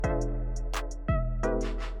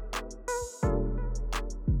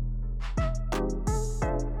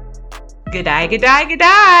G'day, g'day,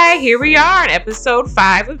 g'day. Here we are in episode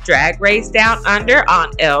 5 of Drag Race Down Under on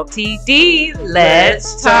LTD.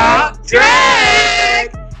 Let's talk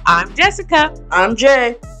drag. I'm Jessica. I'm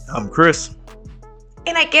Jay. I'm Chris.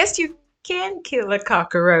 And I guess you can kill a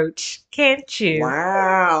cockroach, can't you?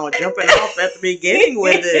 Wow, jumping off at the beginning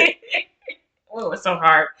with it. Oh, it's so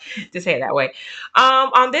hard to say it that way.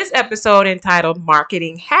 On this episode entitled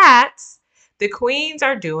Marketing Hats, the queens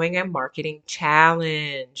are doing a marketing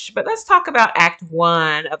challenge. But let's talk about Act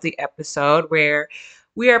 1 of the episode, where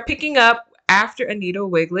we are picking up after Anita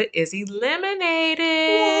Wiglet is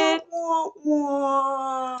eliminated.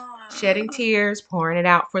 Shedding tears, pouring it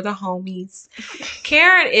out for the homies.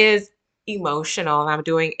 Karen is emotional, and I'm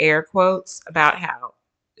doing air quotes about how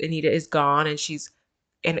Anita is gone, and she's,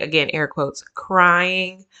 and again, air quotes,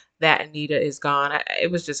 crying that Anita is gone.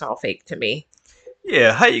 It was just all fake to me.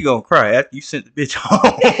 Yeah, how you gonna cry after you sent the bitch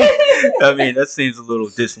home? I mean, that seems a little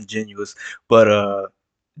disingenuous, but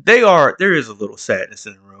there is a little sadness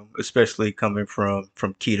in the room, especially coming from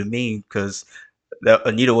Keita Mean, because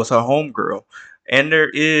Anita was her homegirl, and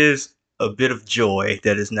there is a bit of joy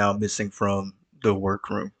that is now missing from the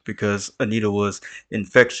workroom because Anita was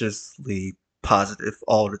infectiously positive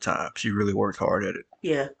all the time. She really worked hard at it.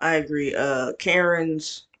 Yeah, I agree.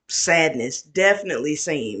 Karen's sadness definitely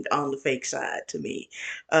seemed on the fake side to me.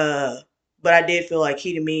 But I did feel like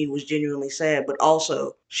Keita Mean was genuinely sad, but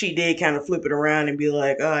also she did kind of flip it around and be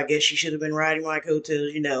like, oh, I guess she should have been riding my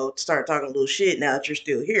coattails, start talking a little shit now that you're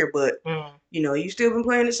still here. But, you still been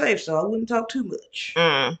playing it safe, so I wouldn't talk too much.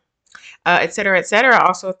 Et cetera, et cetera.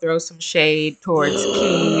 Also throw some shade towards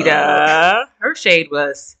Keita. Her shade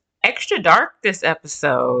was extra dark this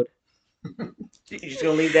episode. You just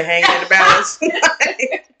gonna leave that hanging in the balance?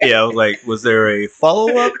 Yeah, I was like, was there a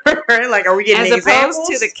follow-up? Like, are we getting examples?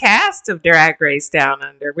 Opposed to the cast of Drag Race Down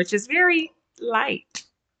Under, which is very light.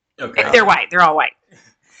 Okay. They're white. They're all white.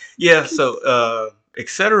 Yeah, so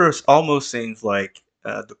etc. almost seems like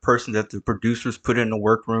the person that the producers put in the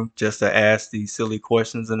workroom just to ask these silly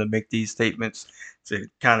questions and to make these statements to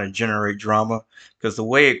kind of generate drama. Because the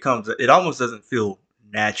way it comes, it almost doesn't feel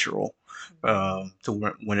natural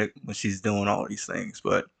to when she's doing all these things.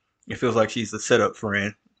 But it feels like she's a setup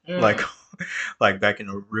friend, like back in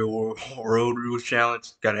the Real Road Rules Challenge.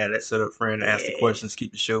 Got to have that setup friend, ask the questions,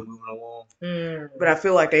 keep the show moving along. But I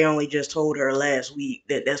feel like they only just told her last week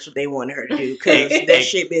that that's what they wanted her to do because that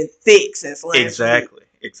shit been thick since last week.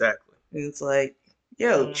 Exactly. And it's like,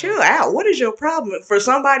 yo, chill out. What is your problem? For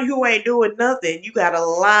somebody who ain't doing nothing, you got a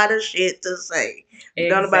lot of shit to say.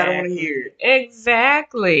 Nobody want to hear it.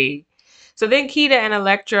 Exactly. So then Keita and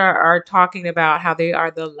Elektra are talking about how they are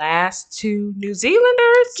the last two New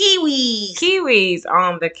Zealanders. Kiwis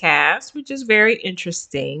on the cast, which is very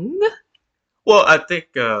interesting. Well, I think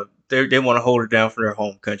they want to hold it down for their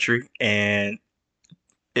home country. And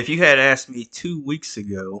if you had asked me 2 weeks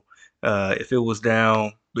ago if it was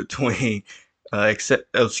down between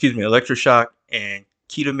Electroshock and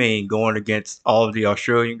Keita Mean going against all of the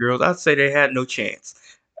Australian girls, I'd say they had no chance.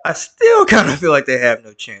 I still kind of feel like they have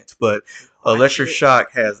no chance, but Electroshock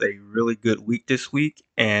has a really good week this week,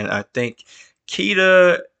 and I think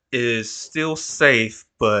Keita is still safe,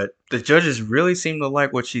 but the judges really seem to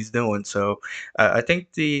like what she's doing. So I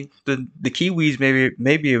think the Kiwis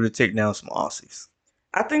may be able to take down some Aussies.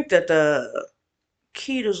 I think that the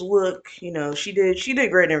Keita's look, she did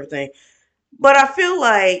great and everything, but I feel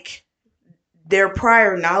like their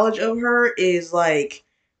prior knowledge of her is like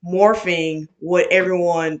morphing what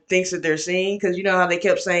everyone thinks that they're seeing, because you know how they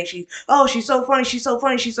kept saying she's so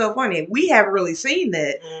funny, and we haven't really seen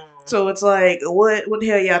that. So it's like, what the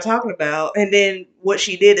hell y'all talking about? And then what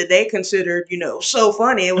she did that they considered so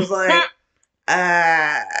funny, it was like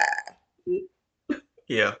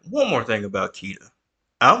Yeah, one more thing about Keita.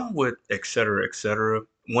 I'm with etc. etc.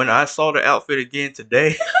 When I saw the outfit again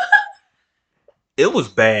today, it was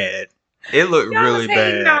bad. It looked really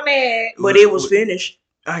bad. But it was finished,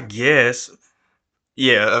 I guess.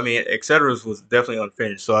 Yeah, I mean, Etcetera's was definitely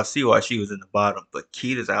unfinished, so I see why she was in the bottom. But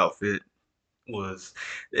Keita's outfit was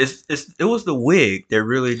it was the wig that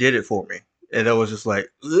really did it for me, and I was just like,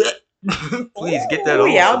 please get that over.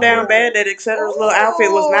 Y'all down bad that Etcetera's little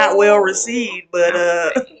outfit was not well received, but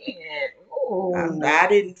I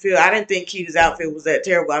didn't think Keita's outfit was that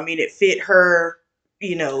terrible. I mean, it fit her.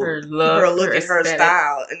 Her look and her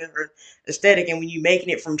style and her aesthetic. And when you're making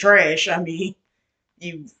it from trash, I mean,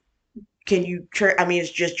 it's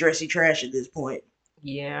just dressy trash at this point.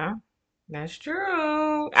 Yeah, that's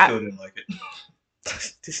true. I still didn't like it.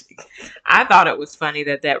 I thought it was funny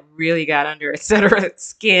that really got under Etcetera's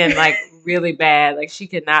skin, like really bad. Like she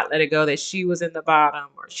could not let it go that she was in the bottom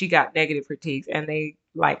or she got negative critiques, and they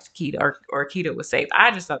liked Keita or Keita was saved.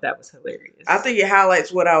 I just thought that was I hilarious. think it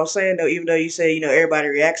highlights what I was saying though. Even though you say everybody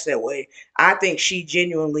reacts that way, I think she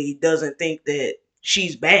genuinely doesn't think that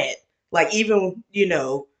she's bad. Like even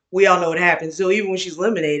we all know what happens. So even when she's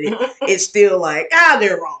eliminated, it's still like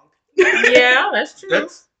they're wrong. Yeah, that's true.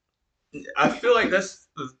 I feel like that's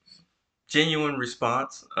the genuine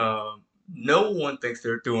response. No one thinks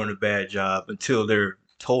they're doing a bad job until they're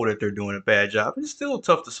told that they're doing a bad job. It's still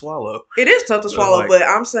tough to swallow. It is tough to swallow, Like, but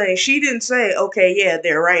I'm saying she didn't say, okay, yeah,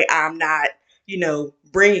 they're right. I'm not,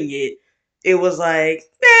 bringing it. It was like,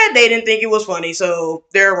 they didn't think it was funny, so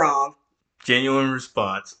they're wrong. genuine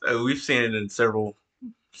response. We've seen it in several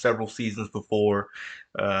seasons before,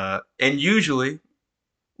 and usually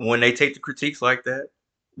when they take the critiques like that,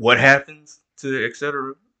 what happens to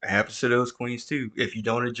etc. happens to those queens too. If you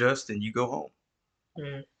don't adjust, then you go home.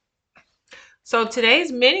 Mm. So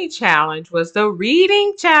today's mini challenge was the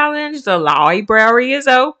reading challenge. The library is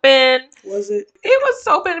open. Was it? It was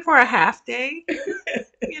open for a half day.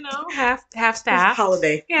 Half staff.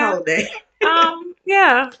 Holiday. Yeah. Holiday.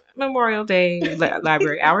 Yeah, Memorial Day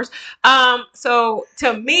library hours. So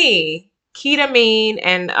to me, Keita Mean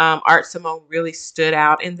and Art Simone really stood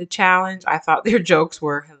out in the challenge. I thought their jokes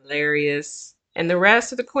were hilarious, and the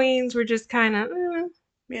rest of the queens were just kind of.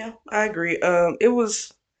 Yeah, I agree.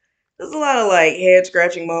 There's a lot of like head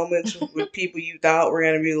scratching moments with people you thought were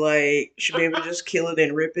gonna be like should be able to just kill it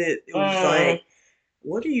and rip it. It was like,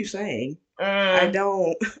 what are you saying? I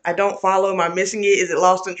don't follow. Am I missing it? Is it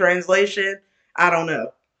lost in translation? I don't know.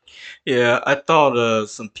 Yeah, I thought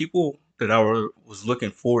some people that was looking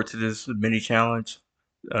forward to this mini challenge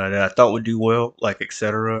that I thought would do well, like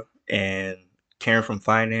etc. and Karen from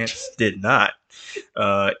Finance did not.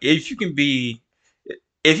 Uh, if you can be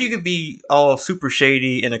if you can be all super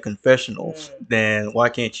shady in a confessionals, then why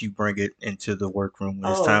can't you bring it into the workroom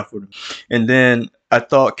when it's time for them? And then I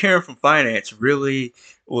thought Karen from Finance really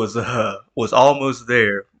was almost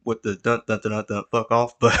there with the dun dun dun dun, dun fuck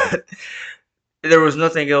off, but there was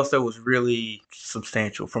nothing else that was really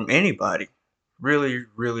substantial from anybody. Really,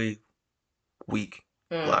 really weak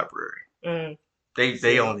library.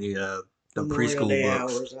 They only them Memorial preschool Day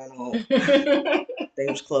books. hours. I don't. They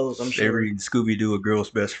was closed. I'm They sure. read Scooby Doo, a girl's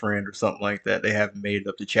best friend, or something like that. They haven't made it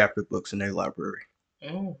up to chapter books in their library.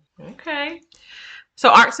 Okay. So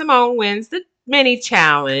Art Simone wins the mini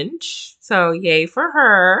challenge. So yay for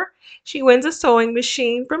her. She wins a sewing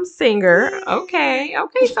machine from Singer. Okay,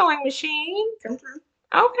 sewing machine. Come through.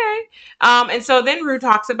 Okay. And so then Rue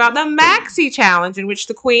talks about the Maxi Challenge, in which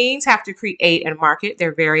the queens have to create and market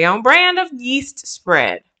their very own brand of yeast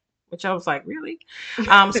spread. Which I was like, really?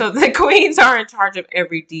 So the queens are in charge of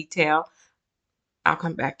every detail. I'll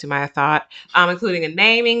come back to my thought, including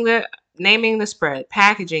naming the spread,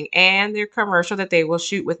 packaging, and their commercial that they will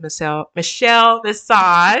shoot with Michelle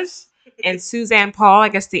Visage and Suzanne Paul, I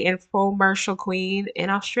guess the infomercial queen in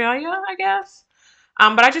Australia, I guess.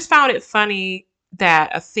 But I just found it funny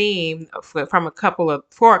that a theme for a couple of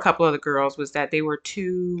the girls was that they were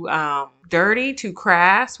too dirty, too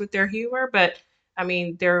crass with their humor. But I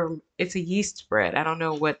mean, it's a yeast spread. I don't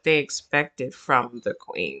know what they expected from the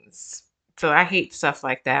queens. So I hate stuff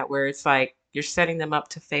like that where it's like you're setting them up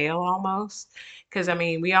to fail almost. Because I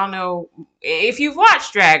mean, we all know if you've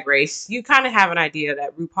watched Drag Race, you kind of have an idea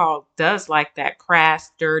that RuPaul does like that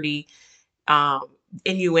crass, dirty, um,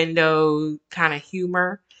 innuendo kind of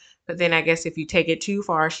humor. But then I guess if you take it too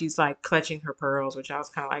far, she's like clutching her pearls, which I was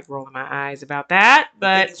kind of like rolling my eyes about that.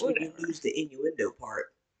 But it's when you lose the innuendo part.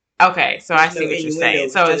 Okay, so I see what you're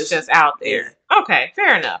saying. So it's just out there. Yeah. Okay,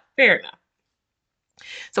 fair enough.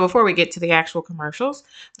 So before we get to the actual commercials,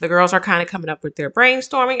 the girls are kind of coming up with their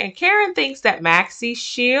brainstorming, and Karen thinks that Maxi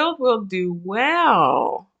Shield will do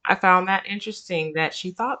well. I found that interesting that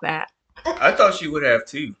she thought that. I thought she would have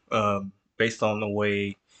too, based on the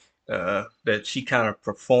way that she kind of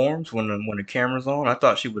performs when the camera's on. I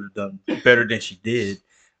thought she would have done better than she did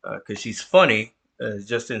because she's funny. It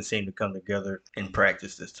just didn't seem to come together in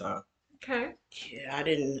practice this time. Okay. Yeah, I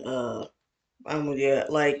didn't.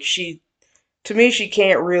 Like to me, she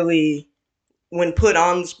can't really, when put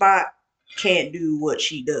on the spot, can't do what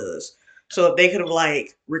she does. So if they could have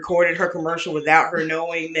like recorded her commercial without her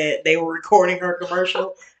knowing that they were recording her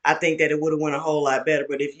commercial, I think that it would have went a whole lot better.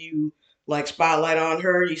 But if you like spotlight on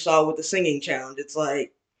her, you saw with the singing challenge, it's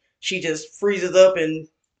like she just freezes up and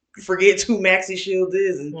forgets who Maxi Shield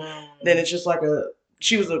is, and then it's just like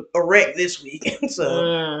she was a wreck this week.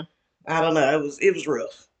 So I don't know. It was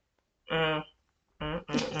rough.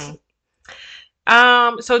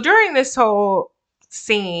 So during this whole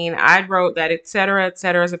scene, I wrote that et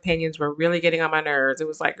cetera's opinions were really getting on my nerves. It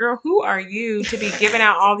was like, girl, who are you to be giving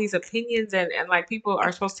out all these opinions and like people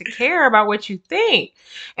are supposed to care about what you think?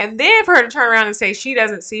 And then for her to turn around and say she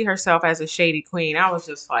doesn't see herself as a shady queen, I was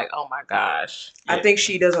just like, oh my gosh. I Yeah. think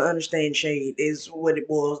she doesn't understand shade is what it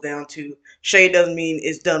boils down to. Shade doesn't mean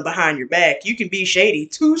it's done behind your back. You can be shady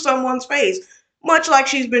to someone's face, much like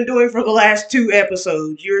she's been doing for the last 2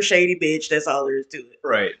 episodes. You're a shady bitch. That's all there is to it.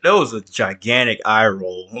 Right. That was a gigantic eye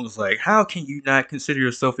roll. I was like, how can you not consider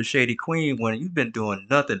yourself a shady queen when you've been doing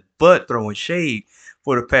nothing but throwing shade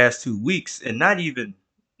for the past 2 weeks and not even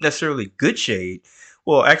necessarily good shade?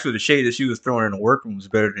 Well, actually, the shade that she was throwing in the workroom was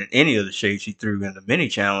better than any of the shade she threw in the mini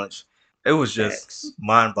challenge. It was just Facts.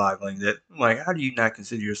 mind boggling that, like, how do you not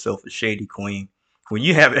consider yourself a shady queen when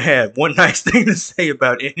you haven't had one nice thing to say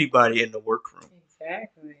about anybody in the workroom?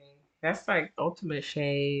 Exactly. That's like ultimate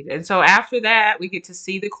shade. And so after that, we get to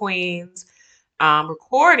see the queens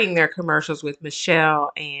recording their commercials with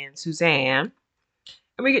Michelle and Suzanne.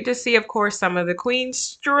 And we get to see, of course, some of the queens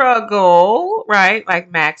struggle, right?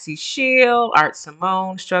 Like Maxie Shield, Art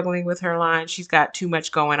Simone struggling with her line. She's got too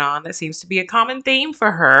much going on. That seems to be a common theme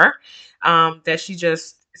for her. That she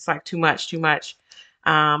just, it's like too much, too much.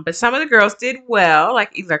 But some of the girls did well,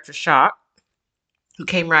 like Electra Shock, who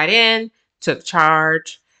came right in, took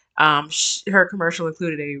charge. Her commercial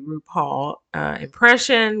included a RuPaul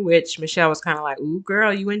impression, which Michelle was kind of like, "Ooh,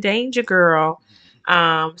 girl, you in danger, girl."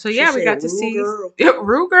 So She yeah, we got said, to "Rule see girl."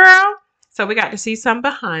 Rue girl. So we got to see some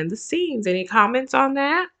behind the scenes. Any comments on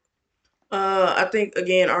that? I think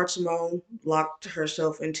again, Art Simone locked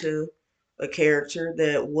herself into a character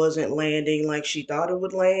that wasn't landing like she thought it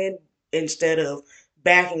would land. Instead of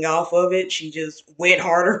backing off of it, she just went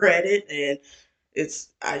harder at it, and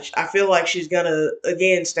I feel like she's gonna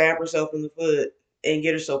again stab herself in the foot and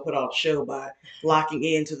get herself put off the show by locking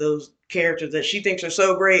into those characters that she thinks are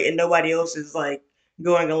so great and nobody else is like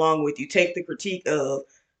going along with you. Take the critique of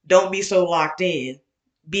don't be so locked in,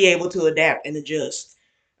 be able to adapt and adjust.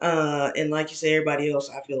 And like you say, everybody else,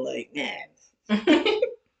 I feel like, nah.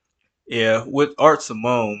 Yeah, with Art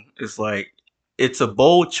Simone, it's like it's a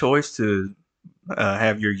bold choice to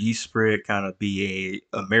have your yeast spread kind of be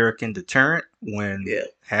a American deterrent when Yeah.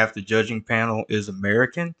 half the judging panel is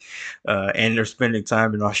American, and they're spending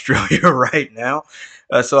time in Australia right now.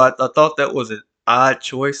 So I thought that was an odd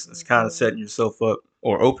choice. It's kind of setting yourself up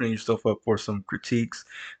or opening yourself up for some critiques.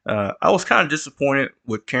 I was kind of disappointed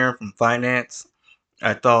with Karen from finance.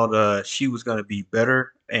 I thought she was going to be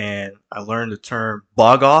better, and I learned the term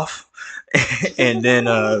bog off, and then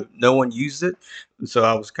no one used it. So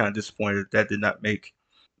I was kind of disappointed that did not make.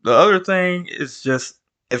 The other thing is just,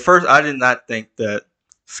 at first, I did not think that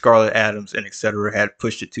Scarlett Adams and etc. had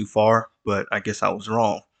pushed it too far, but I guess I was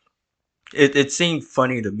wrong. It seemed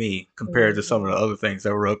funny to me compared to some of the other things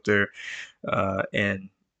that were up there, and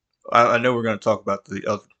I know we're going to talk about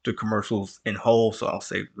the commercials in whole, so I'll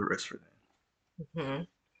save the rest for then. Mhm.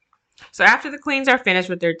 So after the queens are finished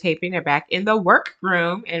with their taping, they're back in the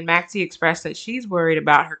workroom, and Maxie expressed that she's worried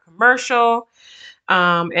about her commercial.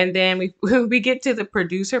 And then we we get to the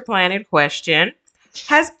producer planted question.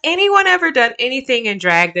 Has anyone ever done anything in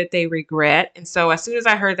drag that they regret? And so as soon as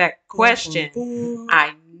I heard that question,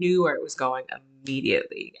 I knew where it was going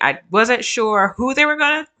immediately. I wasn't sure who they were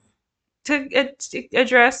going to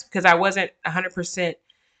address because I wasn't 100%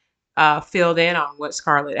 filled in on what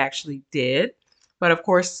Scarlett actually did. But of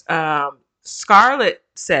course, Scarlett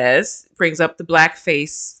brings up the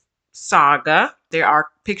blackface saga. There are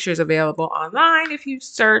pictures available online. If you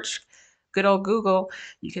search good old Google,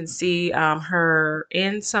 you can see her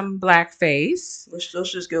in some blackface.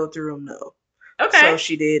 Let's just go through them though. Okay. So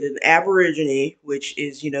she did an Aborigine, which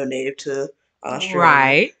is native to Australia.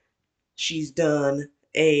 Right. She's done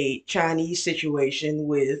a Chinese situation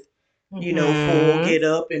with full Mhm. get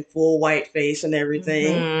up and full white face and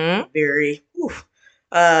everything. Mhm. Very. Oof.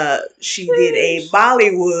 She did a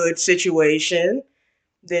Bollywood situation.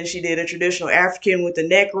 Then she did a traditional African with the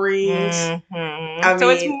neck rings. Mhm. So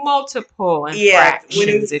it's multiple Yeah,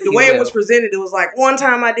 infractions, if the you way it will. was presented, it was like one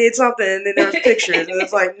time I did something, and then there was pictures, and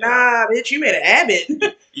it's like, nah, bitch, you made an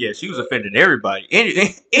habit. Yeah, she was offending everybody.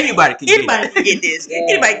 Anybody can get Anybody it. can get this.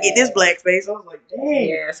 Anybody can get this blackface. I was like, dang.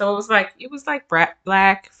 Yeah, so it was like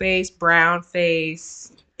black face, brown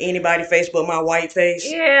face. Anybody face but my white face.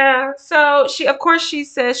 Yeah. So of course she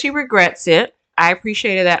says she regrets it. I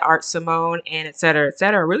appreciated that Art Simone and et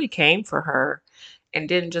cetera, really came for her and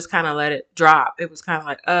didn't just kind of let it drop. It was kind of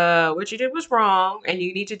like, what you did was wrong and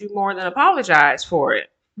you need to do more than apologize for it.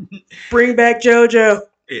 Bring back JoJo.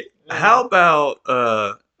 How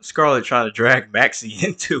about Scarlett trying to drag Maxie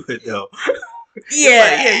into it though?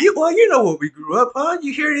 Yeah. You know what we grew up, huh?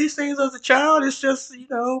 You hear these things as a child. It's just And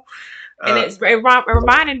uh, it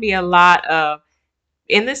reminded me a lot of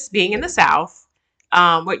in this being in the South,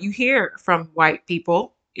 what you hear from white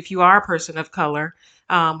people, if you are a person of color,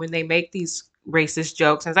 when they make these racist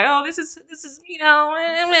jokes and it's like, oh, this is this is my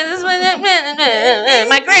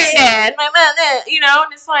granddad, my mother,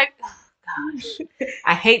 and it's like, oh, gosh,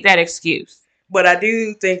 I hate that excuse. But I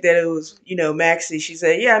do think that it was, Maxie. She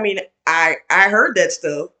said, "Yeah, I mean, I heard that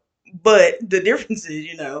stuff, but the difference is,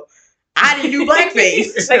 I didn't do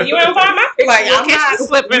blackface. Like you don't find my picture, Like you'll I'm catch me not.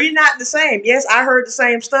 slipping. We're not the same. Yes, I heard the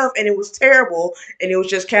same stuff, and it was terrible, and it was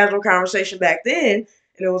just casual conversation back then.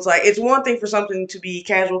 And it was like it's one thing for something to be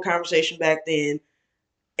casual conversation back then,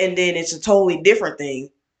 and then it's a totally different thing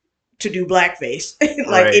to do blackface. Like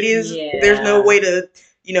Right. it is. There's no way to,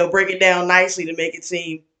 break it down nicely to make it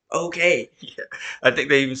seem okay. Yeah, I think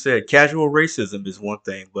they even said casual racism is one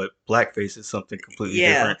thing, but blackface is something completely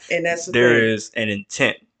Yeah, different. and that's the There thing. is an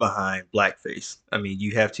intent behind blackface. I mean,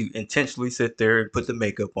 you have to intentionally sit there and put the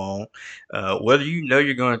makeup on. Whether you know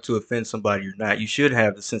you're going to offend somebody or not, you should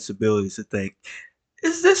have the sensibilities to think,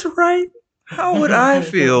 is this right? How would I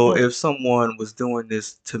feel if someone was doing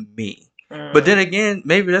this to me? But then again,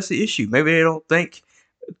 maybe that's the issue. Maybe they don't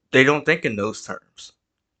think in those terms.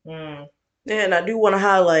 Mm. Yeah, and I do want to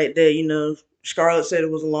highlight that, Scarlett said it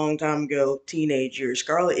was a long time ago, teenage years.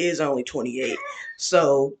 Scarlett is only 28.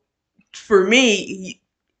 So for me,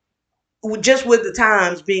 just with the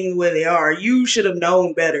times being the way they are, you should have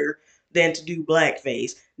known better than to do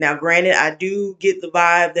blackface. Now, granted, I do get the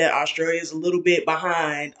vibe that Australia is a little bit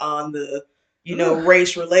behind on the,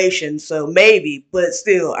 race relations. So maybe, but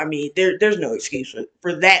still, I mean, there's no excuse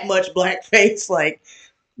for that much blackface, like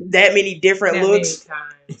that many different That many looks.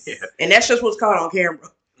 times. Yeah. And that's just what's caught on camera.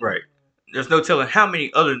 Right. There's no telling how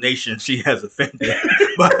many other nations she has offended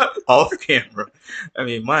off camera. I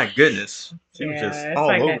mean, my goodness. She was just It's all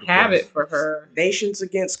like over a the habit place. for her. Nations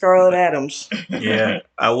against Scarlett Adams. Yeah.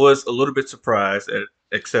 I was a little bit surprised at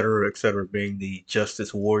et cetera, being the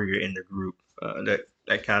justice warrior in the group.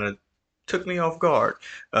 That kind of took me off guard.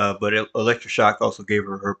 But Electroshock also gave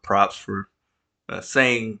her props for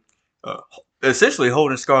saying, essentially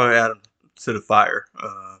holding Scarlett Adams to the fire.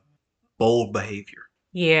 Bold behavior.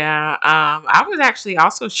 Yeah, I was actually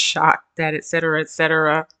also shocked that et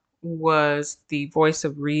cetera, was the voice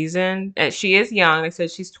of reason. And she is young. They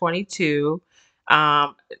said she's 22.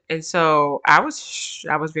 Um, and so I was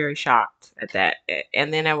very shocked at that.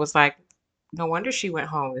 And then I was like, no wonder she went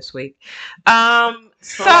home this week. So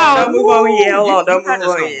Don't move on yet. Hold on, don't You're not move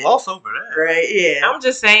just on gonna yet. gloss over that. Right? Yeah. I'm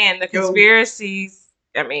just saying the Go. conspiracies.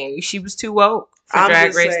 I mean, she was too woke for I'm Drag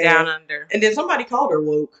just Race saying. Down Under. And then somebody called her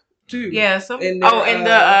woke too. Yeah, And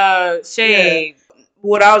the shade.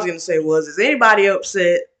 What I was gonna say was, is anybody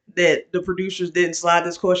upset that the producers didn't slide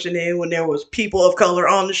this question in when there was people of color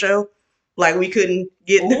on the show? Like we couldn't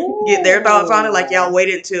get their thoughts on it. Like y'all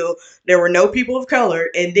waited until there were no people of color,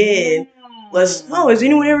 and then has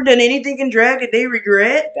anyone ever done anything in drag that they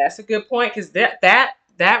regret? That's a good point, because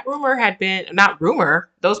that rumor had been, not rumor,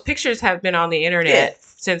 those pictures have been on the internet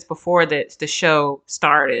since before the show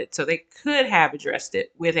started, so they could have addressed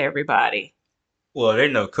it with everybody. Well, they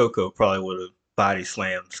know Coco probably would have body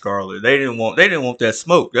slammed Scarlett. They didn't want that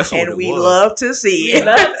smoke. That's what it was. And we love to see it. We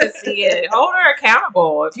love to see it. Hold her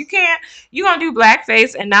accountable. If you can't, you gonna do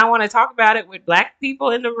blackface and not want to talk about it with black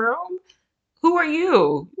people in the room? Who are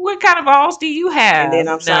you? What kind of balls do you have? And then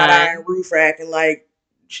I'm side-eyeing roof racking like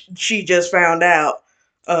she just found out.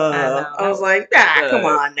 I was like, come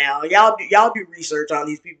on now, y'all do research on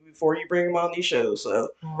these people before you bring them on these shows. So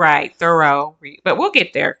right, thorough. But we'll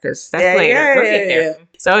get there because that's later. We'll get there.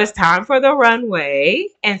 So it's time for the runway,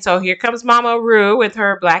 and so here comes Mama Ru with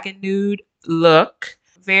her black and nude look,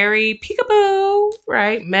 very peekaboo,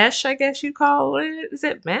 right? Mesh, I guess you call it. Is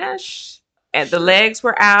it mesh? And the legs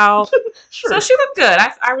were out. Sure. So she looked good.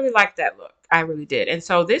 I really liked that look. I really did. And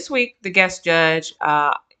so this week, the guest judge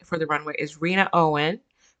for the runway is Rena Owen,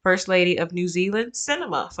 First Lady of New Zealand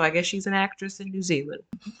Cinema. So I guess she's an actress in New Zealand.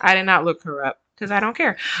 I did not look her up because I don't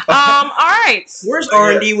care. All right. Where's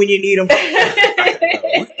R&D when you need them?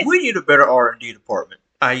 we need a better R&D department,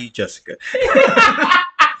 i.e. Jessica.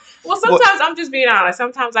 Well, sometimes I'm just being honest.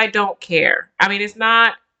 Sometimes I don't care. I mean, it's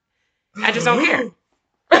not, I just don't care.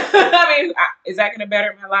 I mean, is that going to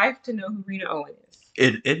better my life to know who Rena Owen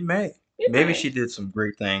is? It may. Maybe she did some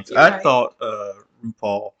great things. I thought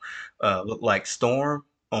RuPaul looked like Storm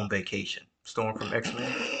on vacation. Storm from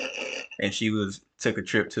X-Men. And she took a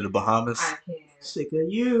trip to the Bahamas. Sick of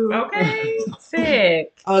you. Okay.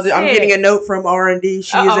 Sick. I'm getting a note from R&D.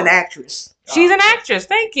 She is an actress. She's an actress.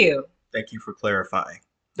 Thank you. Thank you for clarifying.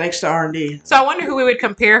 Thanks to R&D. So I wonder who we would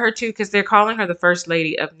compare her to because they're calling her the First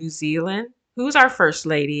Lady of New Zealand. Who's our First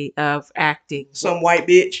Lady of acting? Some white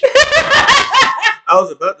bitch. I was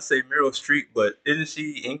about to say Meryl Streep, but isn't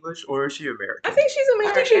she English or is she American? I think she's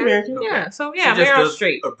American. I think she's American. Yeah. So She yeah, just Meryl does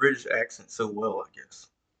Streep. a British accent so well, I guess.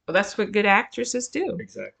 Well, that's what good actresses do.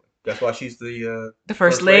 Exactly. That's why she's the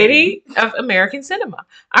First lady of American cinema.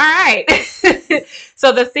 All right.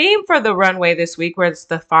 So the theme for the runway this week was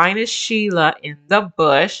the finest Sheila in the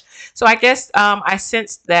bush. So I guess I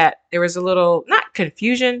sensed that there was a little, not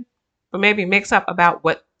confusion, but maybe mix up about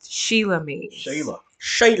what Sheila means. Sheila.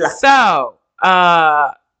 So,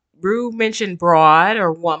 Rue mentioned broad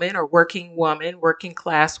or woman or working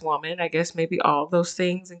class woman. I guess maybe all those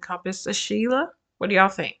things encompass a Sheila. What do y'all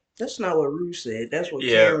think? That's not what Rue said. That's what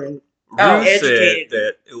Yeah. Karen. Rue said educated.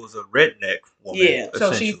 that it was a redneck woman. Yeah.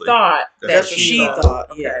 So she essentially. thought That's what she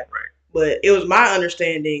thought, Okay. yeah. Right. But it was my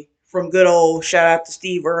understanding from good old shout out to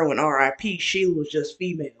Steve Irwin, R.I.P. Sheila was just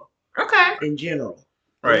female Okay. in general.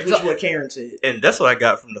 Right. Which is what Karen said. And that's what I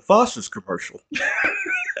got from the Foster's commercial.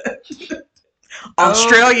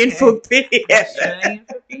 Australian Okay. for pig.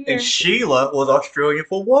 And Sheila was Australian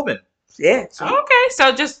for woman. Yeah. So Okay,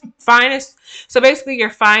 so just finest. So basically, your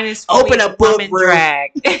finest Open queen a book, woman Rue.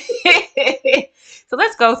 drag. So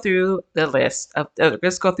let's go through the list of.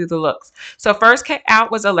 Let's go through the looks. So first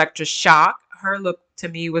out was Electra Shock. Her look to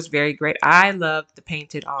me was very great. I loved the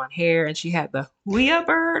painted on hair, and she had the Huya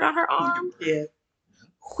bird on her arm. yeah.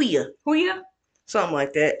 Huya. Huya. Something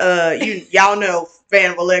like that. Y'all know,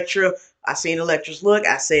 fan of Electra. I seen Electra's look.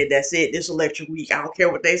 I said, that's it. This Electra week. I don't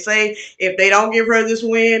care what they say. If they don't give her this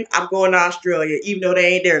win, I'm going to Australia, even though they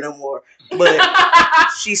ain't there no more. But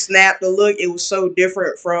she snapped the look. It was so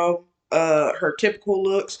different from her typical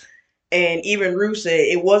looks. And even Rue said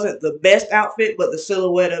it wasn't the best outfit, but the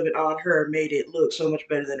silhouette of it on her made it look so much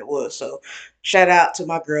better than it was. So shout out to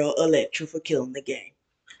my girl Electra for killing the game.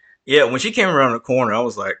 Yeah, when she came around the corner, I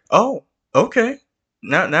was like, oh, okay.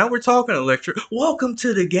 Now we're talking, Electra. Welcome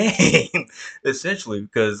to the game, essentially,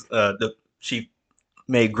 because she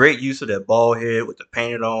made great use of that bald head with the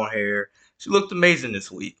painted on hair. She looked amazing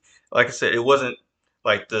this week. Like I said, it wasn't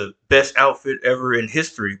like the best outfit ever in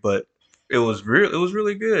history, but it was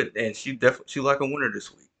really good, and she like a winner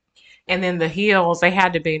this week. And then the heels, they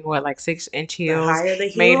had to be what, like 6-inch The heels. higher the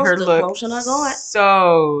heels, Made her the look closer I got.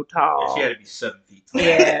 so Yeah, tall. she had to be 7 feet tall.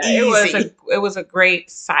 Yeah, Easy. it was a great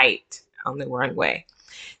sight on the runway.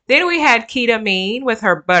 Then we had Keita Mean with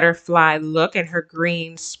her butterfly look and her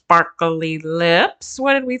green sparkly lips.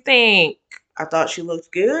 What did we think? I thought she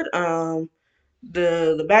looked good.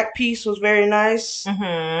 The back piece was very nice,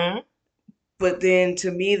 Mm-hmm. but then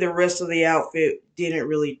to me the rest of the outfit didn't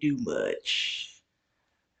really do much.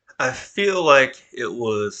 I feel like it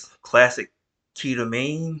was classic Keita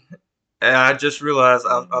Mean. And I just realized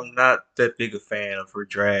I'm not that big a fan of her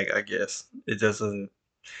drag, I guess. It doesn't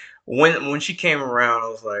when she came around I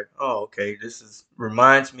was like, oh, okay,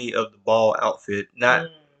 reminds me of the ball outfit. Not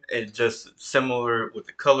and just similar with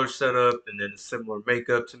the color setup and then similar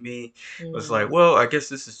makeup to me. It was like, well, I guess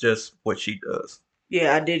this is just what she does.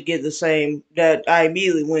 Yeah, I did get the same that I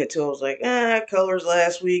immediately went to. I was like, colors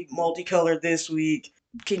last week, multicolored this week.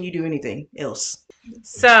 Can you do anything else?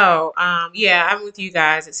 So, yeah, I'm with you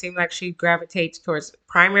guys. It seemed like she gravitates towards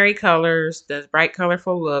primary colors, does bright,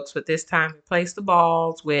 colorful looks, but this time replaced the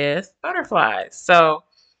balls with butterflies. So,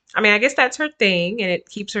 I mean, I guess that's her thing, and it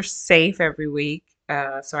keeps her safe every week.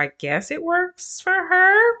 So I guess it works for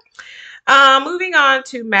her. Moving on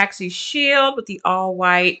to Maxi Shield with the all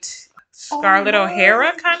white Scarlett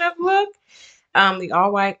O'Hara kind of look. The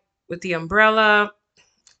all white with the umbrella.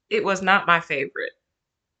 It was not my favorite.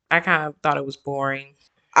 I kind of thought it was boring.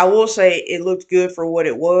 I will say it looked good for what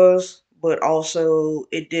it was, but also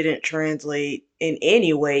it didn't translate in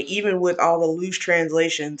any way, even with all the loose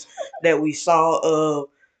translations that we saw of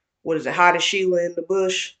what is it, hottest Sheila in the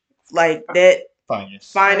bush, like that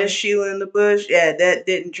finest Sheila in the bush. Yeah, that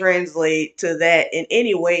didn't translate to that in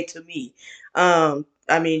any way to me.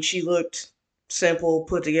 I mean, she looked simple,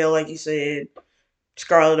 put together, like you said.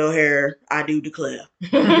 Scarlett O'Hara, I do declare.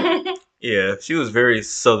 Yeah, she was very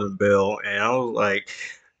Southern Belle, and I was like,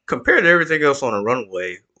 compared to everything else on the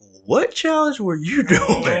runway, what challenge were you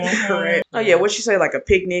doing? Correct. Oh yeah, what she say, like a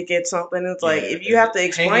picnic at something? It's like if you have to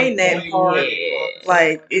explain that part,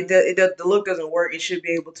 like the look doesn't work. It should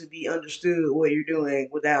be able to be understood what you're doing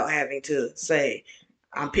without having to say,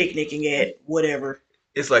 "I'm picnicking at whatever."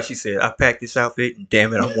 It's like she said, I packed this outfit, and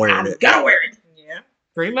damn it, I'm wearing it. Gotta wear it. Yeah,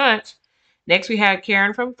 pretty much. Next, we had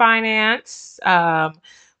Karen from Finance,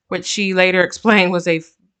 which she later explained was a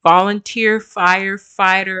volunteer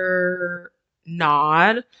firefighter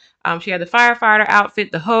nod. She had the firefighter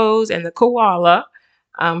outfit, the hose, and the koala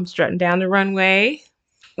strutting down the runway.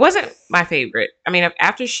 Wasn't my favorite. I mean,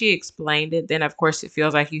 after she explained it, then of course it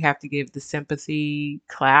feels like you have to give the sympathy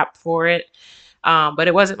clap for it. But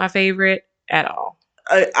it wasn't my favorite at all.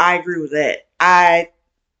 I agree with that. I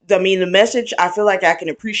mean, the message, I feel like I can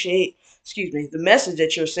appreciate, excuse me, the message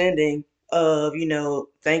that you're sending of,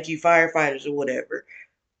 thank you, firefighters or whatever.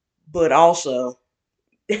 But also,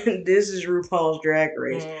 this is RuPaul's Drag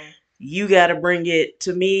Race. You got to bring it.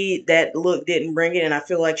 To me, that look didn't bring it. And I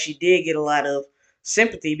feel like she did get a lot of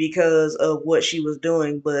sympathy because of what she was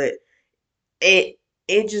doing. But it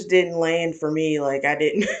it just didn't land for me. Like, I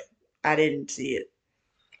didn't, I didn't see it.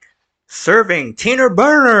 Serving Tina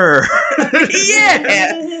Burner.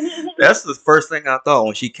 Yeah. That's the first thing I thought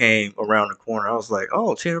when she came around the corner. I was like,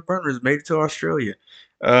 "Oh, Tina Burner's made it to Australia."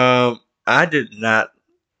 I did not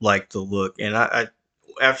like the look, and I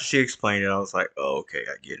after she explained it, I was like, "Oh, okay,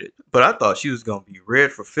 I get it." But I thought she was gonna be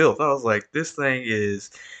red for filth. I was like, "This thing is,"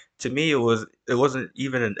 to me, it wasn't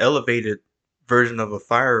even an elevated version of a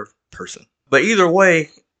fire person. But either way,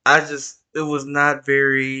 it was not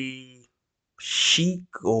very chic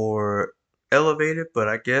or elevated, but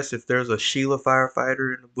I guess if there's a Sheila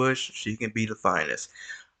firefighter in the bush, she can be the finest.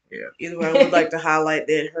 Yeah. Either way, I would like to highlight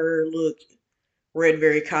that her look read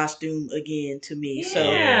very costume again to me. So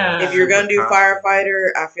Yeah. if you're gonna do Super costume. firefighter,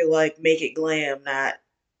 I feel like make it glam, not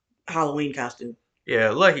Halloween costume Yeah,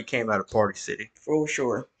 lucky came out of Party City. for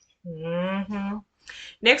sure. hmm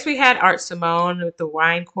Next, we had Art Simone with the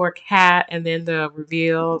wine cork hat, and then the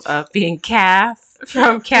reveal of being Kath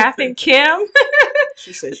from Kath and Kim.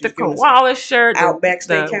 She said With she the was giving us koala shirt, Outback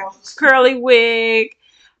the Steakhouse. curly wig.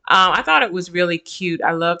 I thought it was really cute.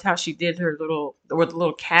 I loved how she did her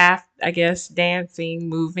little calf, I guess, dancing,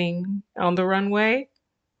 moving on the runway.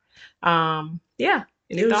 Yeah.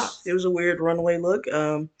 Any thoughts? It was a weird runway look.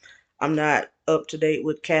 I'm not up to date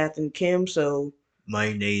with Kath and Kim, so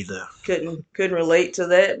Mine neither. couldn't relate to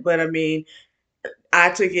that. But I mean, I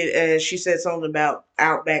took it as she said something about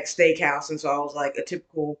Outback Steakhouse, and so I was like a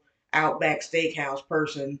typical Outback Steakhouse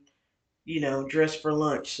person, dressed for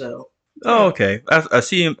lunch. So Oh, okay. I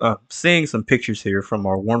see him seeing some pictures here from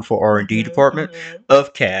our wonderful R&D Mhm, department mhm.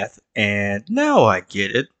 of Kath, and now I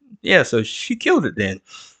get it. Yeah, so she killed it then.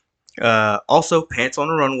 Also, pants on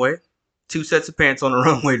the runway. 2 sets of pants on the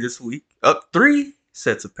runway this week. Up 3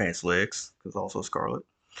 sets of pants legs, because also Scarlet.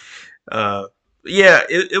 Uh, yeah,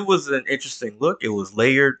 it was an interesting look. It was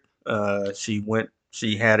layered.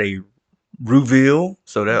 She had a reveal,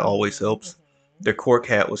 so that always Mhm, helps. The cork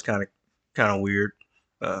hat was kind of weird.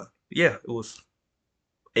 Yeah, it was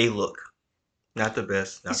a look. Not the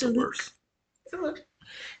best, not It's a the look. worst. mhm.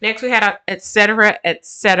 Next, we had a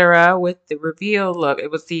etc. with the reveal look. It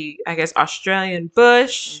was the, I guess, Australian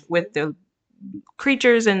bush with the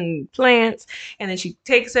creatures and plants, and then she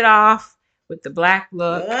takes it off with the black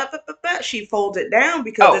look. She folds it down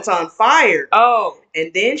because Oh. it's on fire. Oh,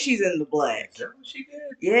 And then she's in the black. Is that what she did?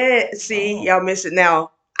 Yeah, see, Oh. y'all miss it.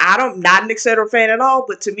 Now, not an etc. fan at all,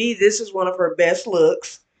 but to me, this is one of her best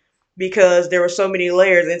looks because there were so many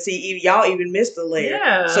layers. And see, y'all even missed the layer.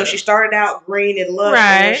 yeah. So she started out green and lush,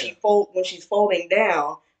 and Right. when she's folding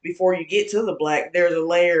down, before you get to the black, there's a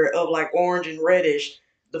layer of like orange and reddish,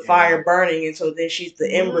 the Yeah. fire burning, and so then she's the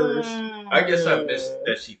embers. I guess I missed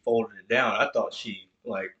that she folded it down. I thought she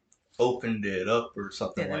like opened it up or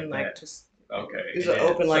something And then like that. just Okay. It's and an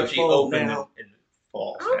then- open, so like, she fold opened now. and it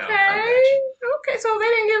falls okay. down. I got you. Okay, so they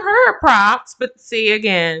didn't give her props, but see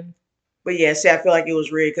again. But yeah, see, I feel like it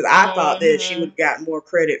was rigged because I thought that she Mhm. would have gotten more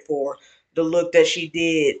credit for the look that she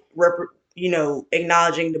did,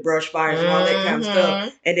 acknowledging the brush fires and all that kind of stuff.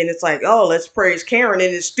 Mhm. And then it's like, oh, let's praise Karen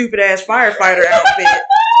in this stupid ass firefighter outfit.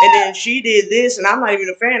 And then she did this, and I'm not even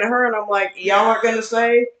a fan of her. And I'm like, y'all aren't gonna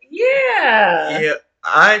say? Yeah. Yeah,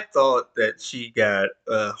 I thought that she got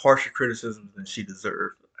harsher criticism than she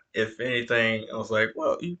deserved. If anything, I was like,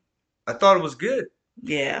 well, I thought it was good.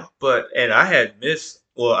 Yeah. And I had missed.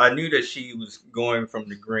 Well, I knew that she was going from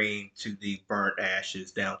the green to the burnt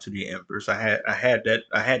ashes down to the embers. I had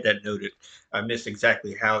that noted. I missed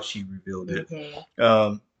exactly how she revealed it.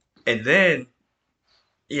 Mhm. And then,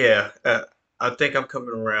 yeah, I think I'm coming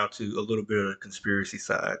around to a little bit of the conspiracy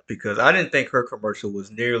side because I didn't think her commercial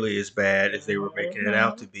was nearly as bad as they were making it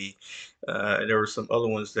out to be. There were some other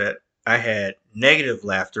ones that I had negative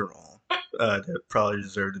laughter on that probably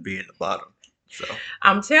deserved to be in the bottom. So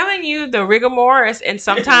I'm telling you, the rigor mortis, and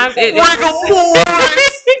sometimes sometimes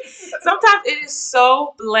it is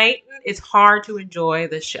so blatant, it's hard to enjoy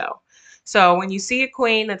the show. So when you see a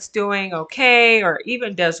queen that's doing okay or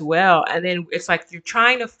even does well, and then it's like you're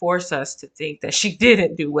trying to force us to think that she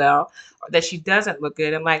didn't do well or that she doesn't look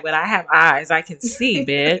good. I'm like, but I have eyes, I can see,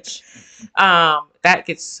 bitch. That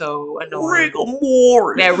gets so annoying. Rigor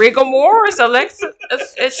Mortis. That rigor mortis, Alexa,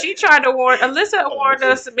 she tried to warn. Alyssa warned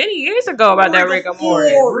us many years ago about that rigor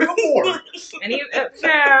mortis. Rigor mortis. And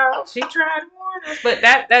yeah, she tried to warn us, but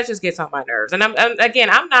that just gets on my nerves. And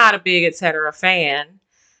I'm not a big etc. fan,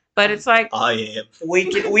 but it's like I am.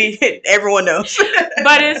 Everyone knows.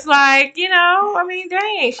 but it's like, I mean,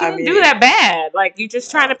 dang, she didn't do that bad. Like, you're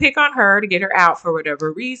just trying to pick on her to get her out for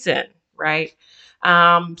whatever reason, right?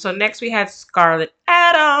 So next we had Scarlett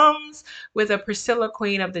Adams with a Priscilla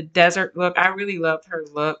Queen of the Desert look. I really loved her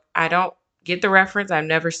look. I don't get the reference. I've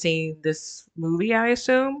never seen this movie, I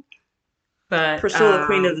assume. But Priscilla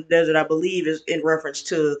Queen of the Desert, I believe, is in reference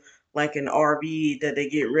to like an RV that they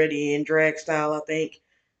get ready in drag style, I think.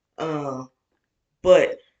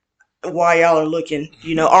 But while y'all are looking,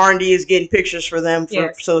 R&D is getting pictures for them for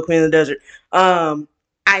Priscilla Queen of the Desert.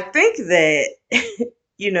 I think that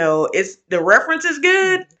it's the reference is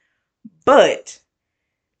good, but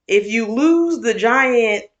if you lose the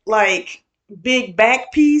giant like big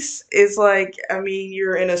back piece, it's like, I mean,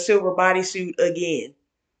 you're in a silver bodysuit again.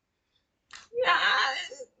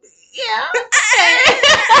 Yeah.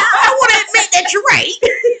 I want to admit that you're right.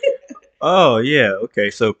 Oh, yeah.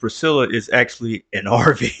 Okay. So Priscilla is actually an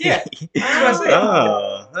RV. Yeah.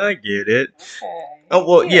 Oh, I get it. Okay. Oh,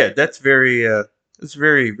 well, yeah, that's very,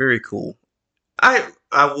 very cool. I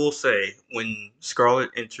will say, when Scarlett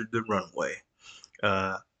entered the runway,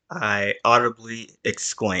 I audibly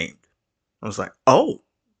exclaimed. I was like, "Oh,"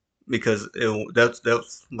 because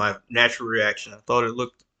that's my natural reaction. I thought it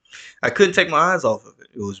looked. I couldn't take my eyes off of it.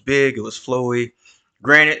 It was big. It was flowy.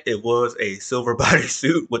 Granted, it was a silver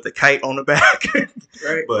bodysuit with a kite on the back.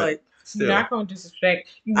 Right, but like, still. You're not gonna disrespect.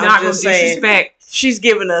 You're I'm not gonna just saying. disrespect. She's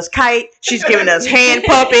giving us kite. She's giving us hand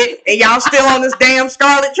puppet, and y'all still on this damn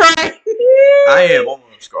Scarlet train. I am on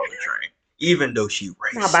the Scarlet train, even though she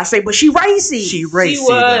racist. I'm about to say, but she racy. She racy. She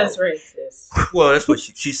was though. racist. Well, that's what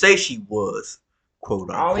she say she was, quote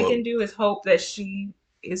unquote. All we can do is hope that she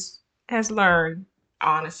has learned,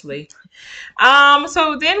 honestly.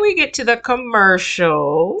 So then we get to the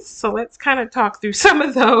commercials. So let's kind of talk through some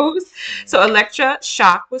of those. So Electra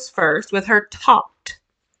Shock was first with her Talked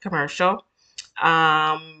commercial.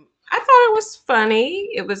 I thought it was funny.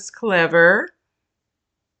 It was clever.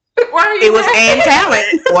 Why are you It was Ann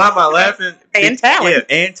Talent. Why am I laughing? Ann Talent.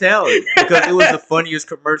 Yeah, Ann Talent. Because it was the funniest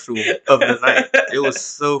commercial of the night. It was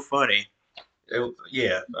so funny. It was.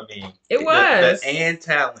 That Ann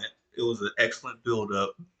Talent. It was an excellent build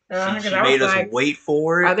up. She made us wait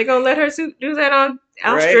for it. Are they gonna let her do that on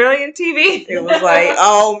Australian TV? It was like,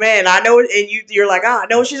 oh man, I know, and you're like, oh, I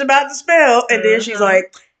know what she's about to spell, and then she's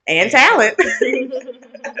like, Ann Talent.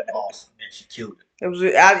 Awesome, man, she killed it. It was,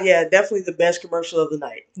 definitely the best commercial of the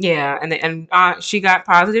night. Yeah, and she got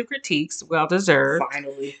positive critiques, well deserved.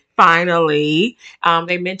 Finally,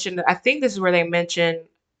 they mentioned. I think this is where they mentioned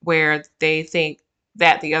where they think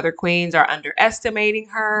that the other queens are underestimating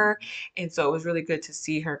her, and so it was really good to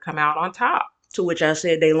see her come out on top. To which I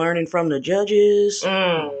said they learning from the judges.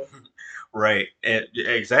 Right, and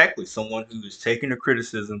exactly. Someone who is taking the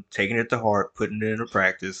criticism, taking it to heart, putting it into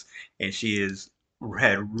practice, and she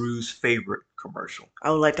had Rue's favorite commercial.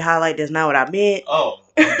 I would like to highlight that's not what I meant. Oh,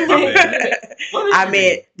 my bad. I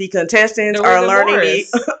meant the contestants are learning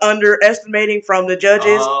the underestimating from the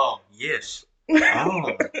judges. Oh, yes.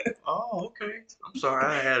 Oh, okay. I'm sorry,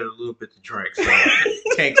 I had a little bit to drink, so I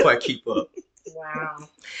can't quite keep up. Wow.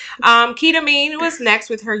 Kita Mean was next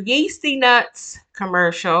with her Yeasty Nuts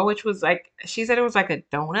commercial, which was like, she said it was like a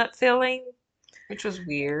donut filling, which was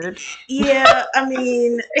weird. Yeah, I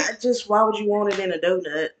mean, why would you want it in a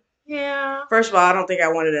donut? Yeah. First of all, I don't think I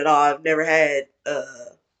want it at all. I've never had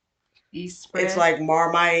yeast spread. It's like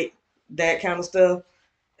Marmite, that kind of stuff.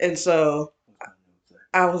 And so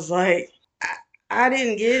I was like, I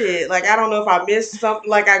didn't get it. Like, I don't know if I missed something.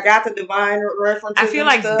 Like, I got the Divine references. I feel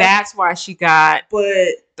like that's why she got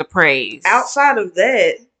the praise. Outside of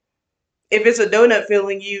that, if it's a donut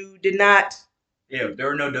filling, you did not. Yeah, there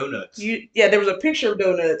were no donuts. There was a picture of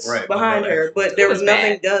donuts behind her, but there was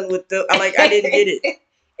nothing done with the. I didn't get it.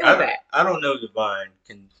 I don't know Divine.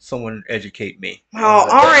 Can someone educate me? Oh,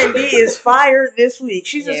 R&D is fired this week.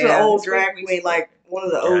 She's just an old drag queen, like one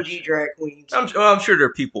of the OG drag queens. I'm sure there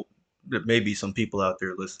are people. There may be some people out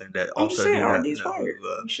there listening that also do not know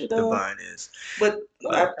who Divine is. But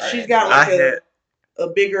she's got like a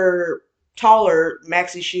bigger, taller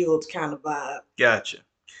Maxi Shields kind of vibe. Gotcha.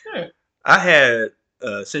 I had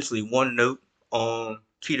essentially one note on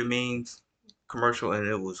Kita Means. commercial, and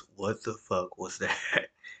it was, what the fuck was that?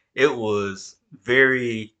 It was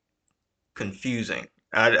very confusing.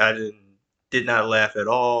 I did not laugh at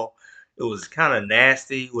all. It was kind of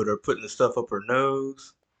nasty with her putting the stuff up her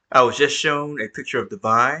nose. I was just shown a picture of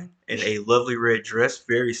Divine in a lovely red dress,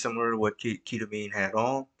 very similar to what Ketamine had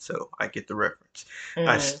on, so I get the reference.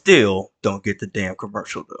 I still don't get the damn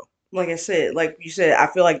commercial though. Like I said, like you said, I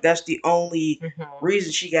feel like that's the only Mhm.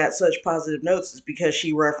 reason she got such positive notes is because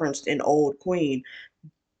she referenced an old queen.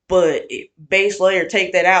 But base layer,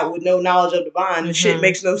 take that out with no knowledge of Divine, the shit Mhm.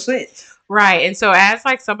 makes no sense. Right. And so as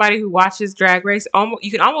like somebody who watches Drag Race, you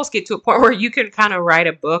can almost get to a point where you can kind of write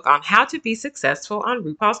a book on how to be successful on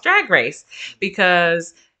RuPaul's Drag Race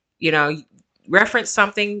because, you reference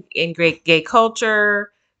something in gay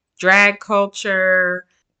culture, drag culture,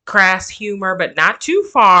 crass humor, but not too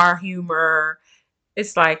far humor.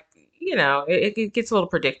 It's like, it gets a little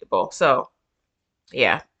predictable. So,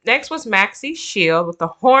 yeah. Next was Maxie Shield with the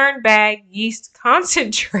Horn Bag Yeast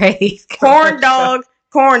Concentrate. Corn dogs.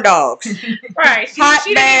 Right. Hot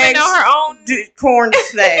She didn't even know her own. Corn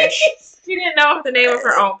stash. She didn't know the name of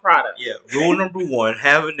her own product. Yeah. Rule number 1: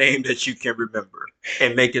 have a name that you can remember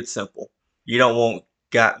and make it simple. You don't want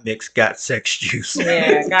got mixed, got sex juice.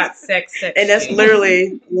 Yeah, got sex. And that's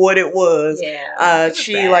literally what it was. Yeah.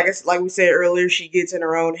 She like we said earlier, she gets in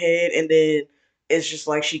her own head, and then it's just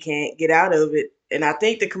like she can't get out of it. And I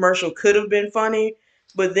think the commercial could have been funny,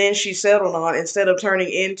 but then she settled on, instead of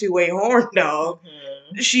turning into a horn dog,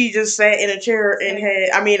 she just sat in a chair and had.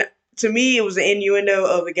 I mean, to me, it was an innuendo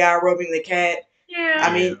of the guy rubbing the cat. Yeah.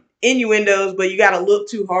 I mean, innuendos, but you got to look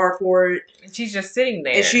too hard for it. And she's just sitting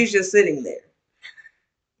there.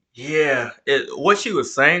 Yeah, what she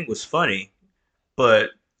was saying was funny, but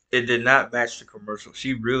it did not match the commercial.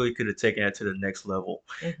 She really could have taken it to the next level.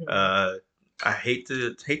 I hate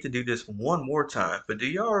to do this one more time, but do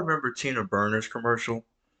y'all remember Tina Burner's commercial?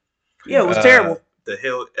 Yeah, it was terrible. The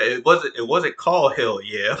hell, it wasn't called Hell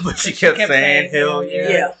Yeah, but she kept saying Hell Yeah.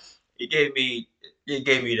 Yeah. It gave me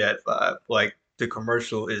that vibe. Like the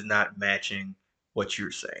commercial is not matching what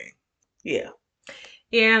you're saying. Yeah.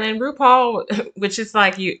 Yeah, and then RuPaul, which is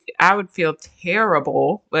like I would feel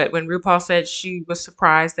terrible, but when RuPaul said she was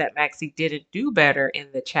surprised that Maxie didn't do better in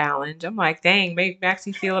the challenge, I'm like, dang, made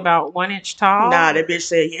Maxie feel about 1 inch tall. Nah, that bitch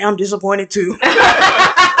said, yeah, I'm disappointed too.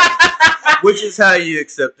 Which is how you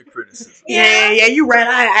accept the criticism. Yeah, you're right.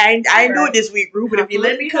 I ain't do it this week, Ru, but if you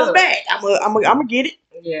let me come back, I'm gonna get it.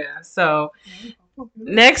 Yeah, so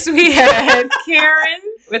next we had Karen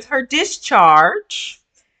with her discharge.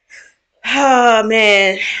 Oh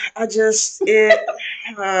man, I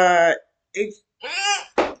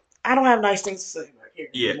don't have nice things to say about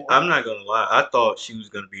Karen. Yeah, anymore. I'm not gonna lie. I thought she was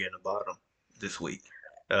gonna be in the bottom this week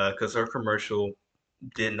because her commercial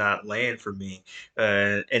did not land for me,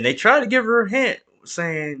 and they tried to give her a hint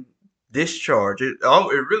saying discharge. It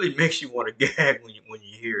really makes you want to gag when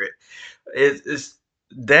you hear it. It's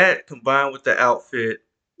that combined with the outfit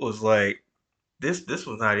was like this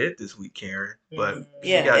was not it this week, Karen. But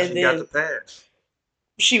she got the pass.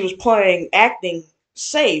 She was acting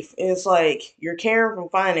safe, and it's like you're Karen from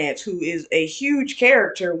Finance, who is a huge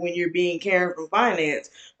character when you're being Karen from Finance.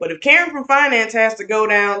 But if Karen from Finance has to go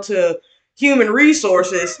down to human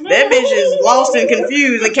resources, that bitch is lost and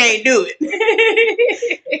confused and can't do it.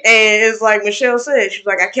 And it's like Michelle said, she was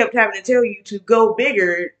like, I kept having to tell you to go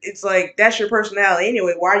bigger. It's like, that's your personality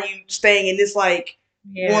anyway. Why are you staying in this one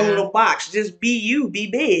little box? Just be you, be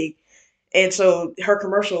big. And so her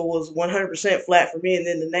commercial was 100% flat for me. And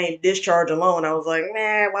then the name Discharge alone, I was like,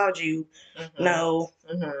 nah, why would you? No.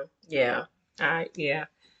 Yeah. Yeah.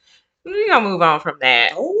 We're going to move on from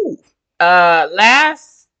that. Oh. Not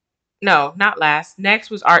last. Next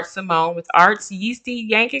was Art Simone with Art's Yeasty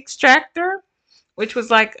Yank Extractor, which was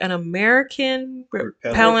like an American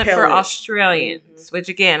repellent for Australians, which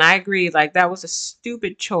again, I agree, like that was a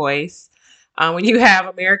stupid choice. When you have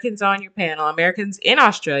Americans on your panel, Americans in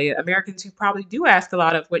Australia, Americans who probably do ask a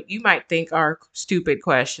lot of what you might think are stupid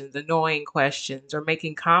questions, annoying questions, or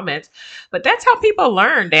making comments. But that's how people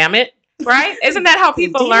learn, damn it. Right? Isn't that how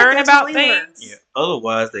people learn about things? Yeah.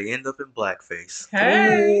 Otherwise, they end up in blackface.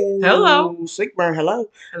 Hey. Hello. Sick burn. Hello.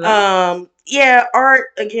 Yeah, Art,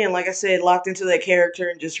 again, like I said, locked into that character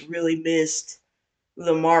and just really missed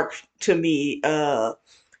the mark to me.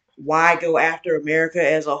 Why go after America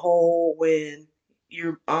as a whole when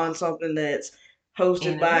you're on something that's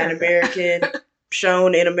hosted by an American,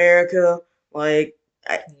 shown in America? Like,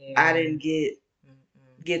 I didn't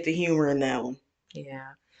get the humor in that one. Yeah.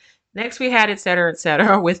 Next we had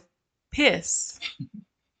etc. with Piss.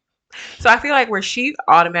 So I feel like where she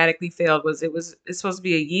automatically failed was it's supposed to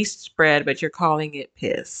be a yeast spread, but you're calling it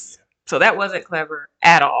piss. So that wasn't clever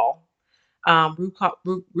at all.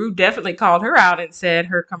 Rue definitely called her out and said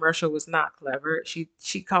her commercial was not clever. She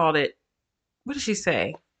called it, what did she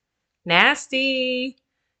say? Nasty.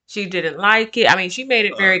 She didn't like it. I mean, she made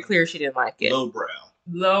it very clear she didn't like it. Lowbrow.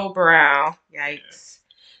 Lowbrow. Yikes.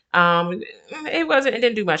 It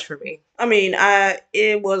didn't do much for me. I mean,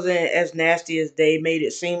 it wasn't as nasty as they made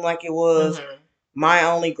it seem like it was. Mhm. My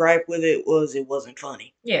only gripe with it was it wasn't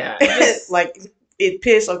funny. Yeah. Like, it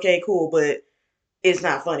pissed, okay, cool, but it's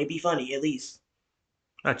not funny. Be funny, at least.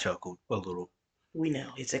 I chuckled a little. We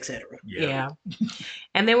know, it's etc. Yeah.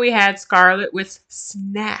 And then we had Scarlett with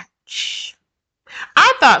Snatch.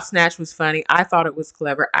 I thought Snatch was funny. I thought it was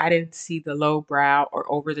clever. I didn't see the low brow or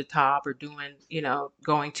over the top or doing,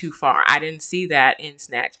 going too far. I didn't see that in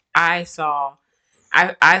Snatch. I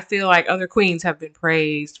feel like other queens have been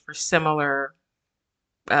praised for similar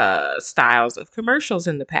styles of commercials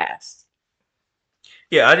in the past.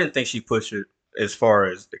 Yeah, I didn't think she pushed it as far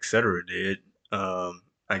as etc. did.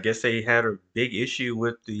 I guess they had a big issue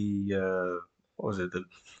with the what was it?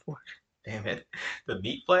 Damn it, the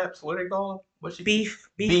meat flaps. What do they call them? What's beef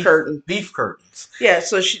curtain? Beef curtains. Yeah,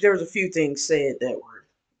 so there was a few things said that were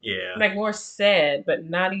like more said, but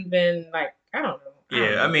not even like I don't know.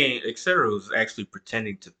 Yeah, I mean, etc. was actually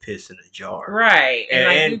pretending to piss in a jar, right?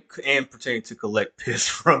 And pretending to collect piss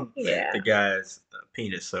from the guy's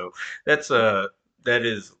penis. So that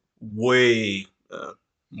is way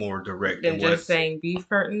more direct than just saying beef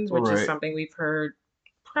curtains, which is something we've heard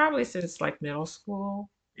probably since like middle school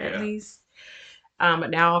at least.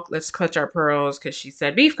 But now let's clutch our pearls because she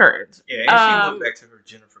said beef curtains. Yeah, and she went back to her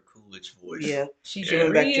Jennifer Coolidge voice. Yeah, she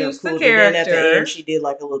went back to Jennifer Coolidge, and then at the end she did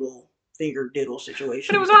like a little finger diddle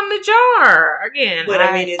situation. But it was on the jar again. But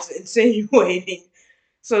I mean, it's insinuating.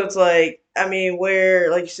 So it's like, I mean,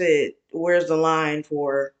 like you said, where's the line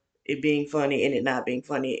for it being funny and it not being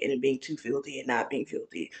funny and it being too filthy and not being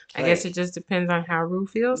filthy? I guess it just depends on how Rue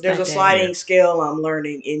feels. There's a sliding scale I'm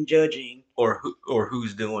learning in judging, or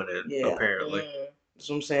who's doing it. Apparently, that's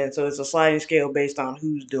what I'm saying. So it's a sliding scale based on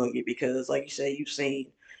who's doing it because, like you say, you've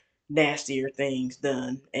seen nastier things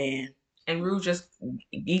done, and Rue just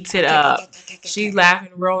eats it up. She's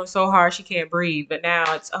laughing, rolling so hard she can't breathe. But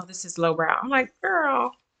now it's this is lowbrow. I'm like,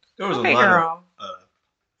 girl. There was a lot of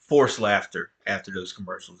forced laughter after those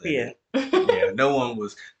commercials. Yeah.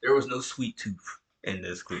 There was no sweet tooth in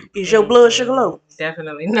this group. Is your blood sugar low?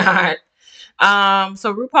 Definitely not.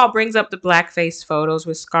 So RuPaul brings up the blackface photos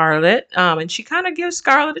with Scarlett, and she kind of gives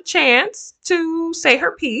Scarlett a chance to say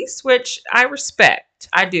her piece, which I respect.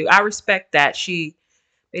 I do. I respect that. She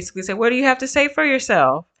basically said, what do you have to say for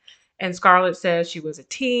yourself? And Scarlett says she was a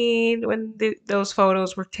teen when those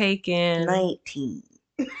photos were taken. 19.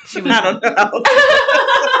 She was, I don't know.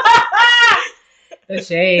 The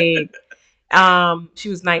shade. She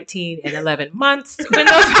was 19 and 11 months when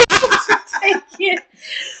those photos were taken.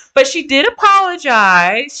 But she did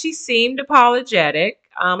apologize. She seemed apologetic.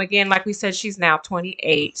 Again, like we said, she's now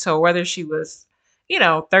 28. So whether she was,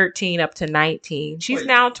 13 up to 19, she's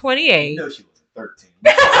now 28. She wasn't 13.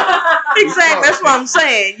 Exactly. That's what I'm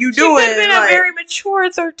saying. You do it. She's been a very mature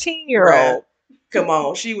 13-year-old. Come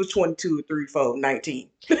on. She was 22, 3, 4, 19.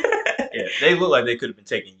 Yeah, they look like they could have been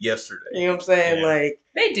taken yesterday. You know what I'm saying? Yeah. Like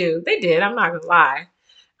they do. They did. I'm not going to lie.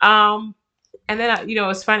 And then,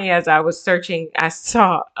 it's funny, as I was searching, I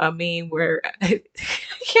saw a meme where I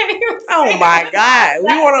can't even oh my God. We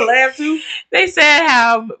want to laugh too? They said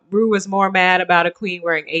how Rue was more mad about a queen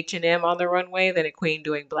wearing H&M on the runway than a queen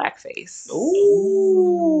doing blackface.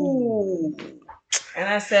 Ooh. And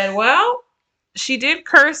I said, well, she did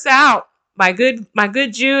curse out my good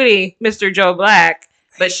Judy, Mr. Joe Black,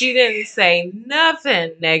 but she didn't say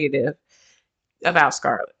nothing negative about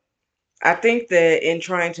Scarlett. I think that in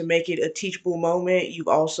trying to make it a teachable moment, you've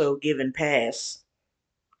also given pass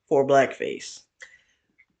for blackface.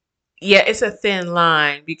 Yeah, it's a thin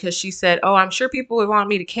line because she said, oh, I'm sure people would want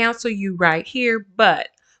me to cancel you right here. But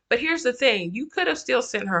here's the thing. You could have still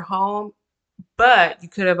sent her home, but you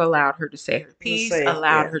could have allowed her to say her piece,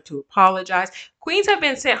 allowed her to apologize. Queens have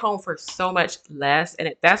been sent home for so much less.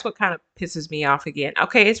 And that's what kind of pisses me off again.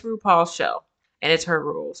 Okay, it's RuPaul's show and it's her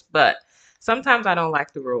rules, but sometimes I don't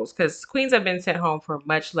like the rules because queens have been sent home for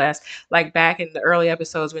much less. Like back in the early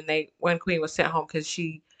episodes when queen was sent home because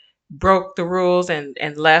she broke the rules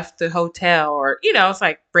and left the hotel, or it's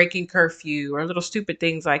like breaking curfew or little stupid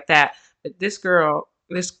things like that. But this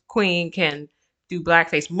queen can do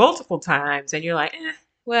blackface multiple times, and you're like,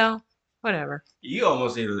 well, Whatever. You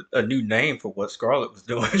almost need a new name for what Scarlett was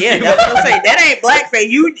doing. Yeah, that's what I'm saying. That ain't blackface.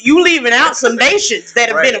 You leaving out some nations that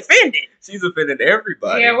have been offended. She's offended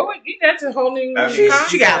everybody. Yeah, that's a whole new.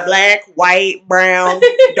 She got black, white, brown,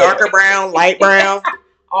 darker brown, light brown,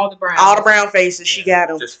 all the brown faces. She got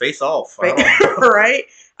them. Just face off, right?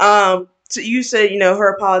 So you said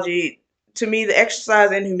her apology. To me, the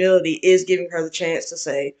exercise in humility is giving her the chance to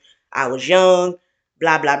say, "I was young,"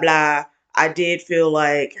 blah blah blah. I did feel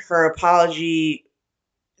like her apology.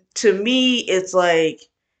 To me, it's like,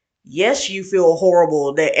 yes, you feel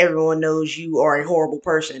horrible that everyone knows you are a horrible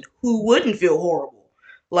person. Who wouldn't feel horrible?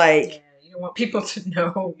 Like, you don't want people to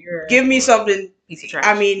know you're. Give me something. Piece of trash.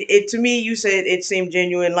 I mean, to me, you said it seemed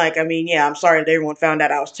genuine. Like, I mean, yeah, I'm sorry that everyone found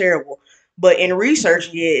out I was terrible. But in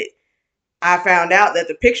researching it, I found out that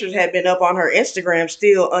the pictures had been up on her Instagram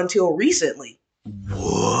still until recently.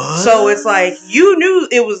 What? So it's like, you knew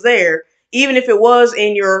it was there, even if it was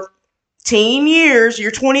in your teen years, your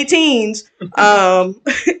 20 teens. That's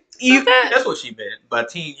what she meant. By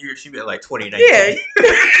teen years, she meant like 2019. Yeah.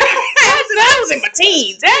 that was in my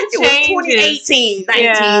teens. It was 2018, 19.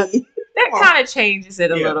 Yeah, that kind of changes it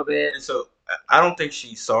a little bit. And so I don't think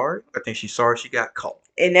she's sorry. I think she's sorry she got caught.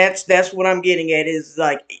 And that's what I'm getting at, is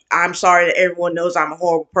like, I'm sorry that everyone knows I'm a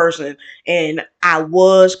horrible person, and I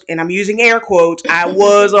was, and I'm using air quotes, I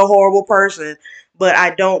was a horrible person, but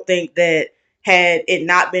I don't think that had it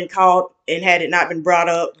not been caught and had it not been brought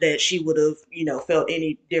up, that she would have, felt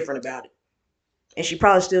any different about it. And she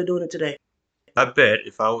probably still doing it today. I bet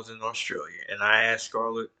if I was in Australia and I asked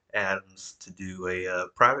Scarlett Adams to do a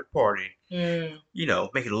private party, make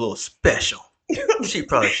it a little special, she'd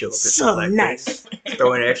probably show up. So nice.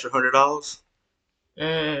 Throw in an extra $100.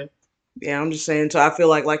 Yeah, I'm just saying. So I feel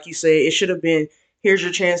like you said, it should have been, here's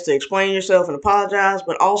your chance to explain yourself and apologize,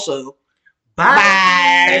 but also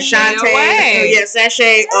bye, Shantae. Away. Yeah,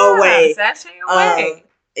 sashay away. Sashay away.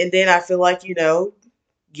 And then I feel like,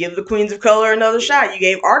 give the Queens of Color another shot. You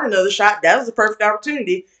gave Art another shot. That was the perfect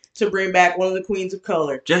opportunity to bring back one of the Queens of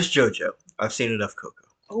Color. Just JoJo. I've seen enough Coco.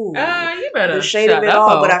 Oh, you better the shade of it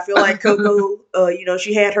all. But I feel like Coco,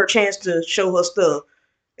 she had her chance to show her stuff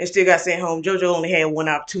and still got sent home. JoJo only had one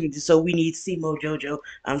opportunity, so we need to see more JoJo.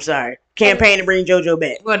 I'm sorry. Campaign to bring JoJo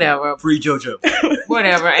back. Whatever. Free JoJo.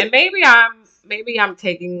 Whatever. And maybe I'm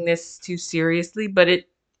taking this too seriously, but it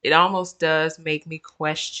almost does make me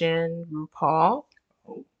question RuPaul.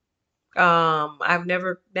 I've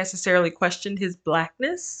never necessarily questioned his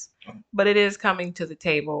blackness, but it is coming to the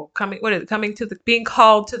table. Being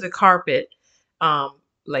called to the carpet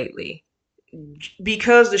lately.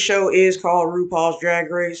 Because the show is called RuPaul's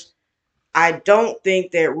Drag Race, I don't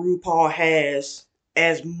think that RuPaul has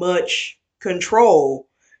as much control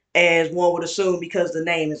as one would assume, because the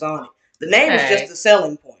name is on it. The name is just a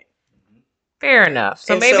selling point. Fair enough.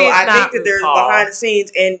 So maybe I think that RuPaul. There's behind the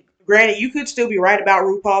scenes, and granted, you could still be right about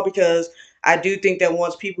RuPaul, because I do think that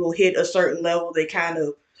once people hit a certain level, they kind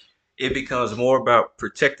of... It becomes more about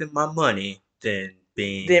protecting my money than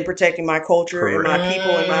protecting my culture and my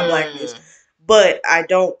people and my blackness. But I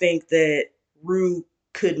don't think that Ru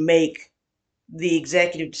could make the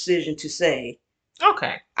executive decision to say,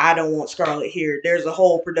 okay, I don't want Scarlett here. There's a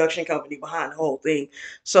whole production company behind the whole thing.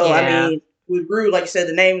 So, yeah. I mean, with Ru, like you said,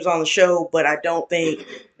 the name's on the show, but I don't think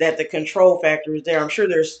that the control factor is there. I'm sure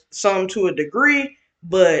there's some to a degree,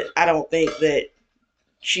 but I don't think that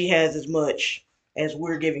she has as much as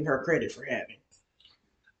we're giving her credit for having.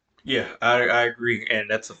 Yeah, I agree. And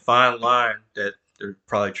that's a fine line that they're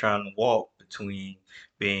probably trying to walk between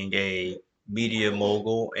being a media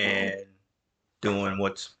mogul and doing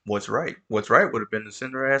what's right. What's right would have been to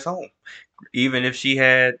send her ass home. Even if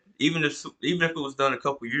it was done a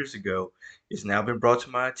couple years ago, it's now been brought to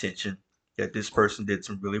my attention that this person did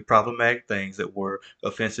some really problematic things that were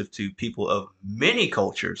offensive to people of many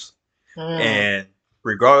cultures. And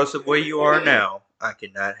regardless of where you are now, I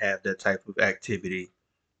cannot have that type of activity,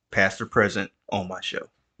 past or present, on my show.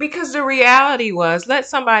 Because the reality was, let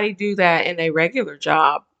somebody do that in a regular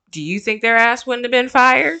job. Do you think their ass wouldn't have been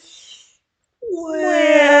fired?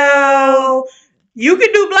 Well, you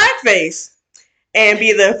could do blackface and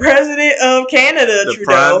be the president of Canada, the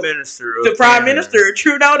Trudeau. Prime Minister of Prime Minister,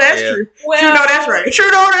 Trudeau, that's true. Well, Trudeau, that's right.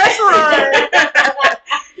 Trudeau, that's right.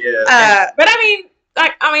 Yeah. But I mean, they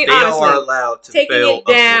honestly, are allowed to taking fail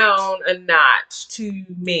it down a notch to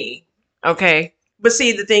me. Okay. But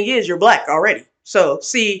see, the thing is, you're black already. So,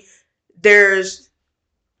 see, they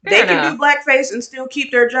can do blackface and still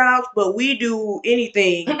keep their jobs, but we do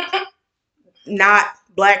anything, not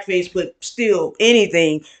blackface, but still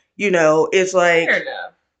anything, it's like,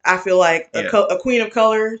 I feel like a queen of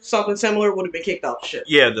color, something similar, would have been kicked off the ship.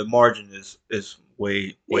 Yeah, the margin is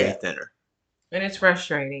way thinner. And it's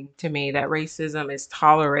frustrating to me that racism is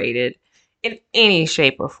tolerated in any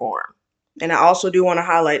shape or form. And I also do want to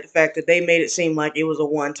highlight the fact that they made it seem like it was a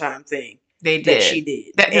one-time thing They did. that she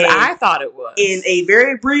did. That And I thought it was. in a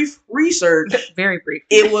very brief research, very brief.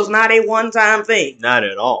 it was not a one-time thing. Not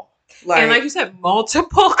at all. And like you said,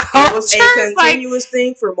 multiple it cultures. was a continuous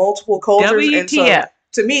thing for multiple cultures. WTF. And so,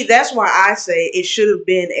 to me, that's why I say it should have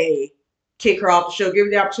been a kick her off the show, give her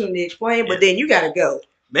the opportunity to explain, but then you got to go.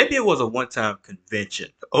 Maybe it was a one-time convention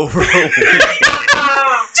over a weekend.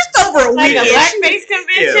 Just over a like weekend. a blackface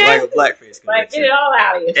convention? Yeah, like a blackface convention. Like, get it all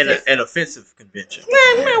out of you. An offensive convention.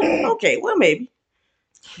 Okay, well, maybe.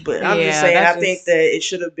 But I'm just saying, I think that it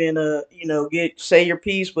should have been say your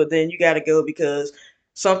piece, but then you got to go because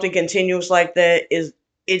something continuous like that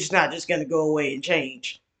it's not just going to go away and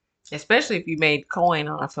change. Especially if you made coin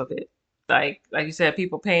off of it. Like you said,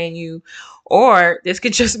 people paying you, or this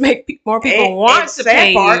could just make more people want to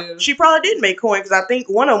pay you. She probably did make coin because I think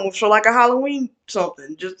one of them was for like a Halloween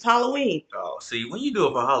something, just Halloween. Oh, see, when you do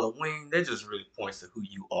it for Halloween, that just really points to who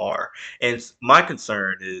you are. And my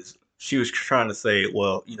concern is she was trying to say,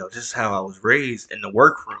 well, this is how I was raised in the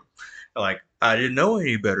workroom. Like, I didn't know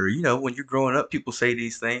any better. When you're growing up, people say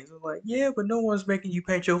these things. I'm like, yeah, but no one's making you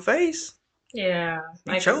paint your face. Yeah,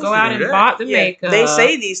 like go out and bought the makeup. They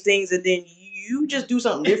say these things, and then you just do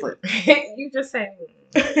something different. You just say,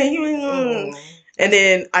 And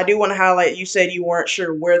then I do want to highlight. You said you weren't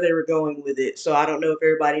sure where they were going with it, so I don't know if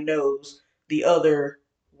everybody knows the other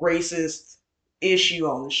racist issue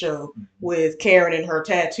on the show with Karen and her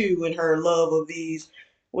tattoo and her love of these.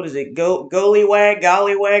 What is it?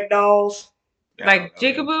 Gollywag dolls? Like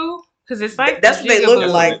Jigaboo? Because it's like that's what they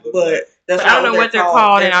look like, but that's I don't know what they're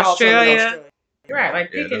called in Australia. Right,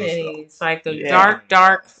 like yeah, Pekingese, like the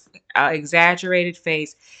dark, exaggerated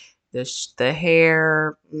face, the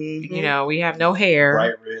hair. We have no hair.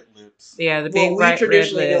 Bright red lips. Yeah, the big bright red lips. We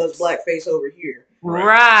traditionally know it's blackface over here.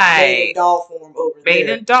 Right. Made in doll form over there. Made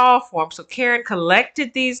in doll form. So Karen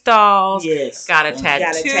collected these dolls. Yes. Got a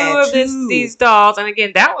tattoo of these dolls. And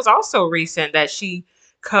again, that was also recent that she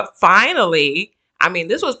finally, I mean,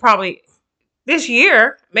 this was probably this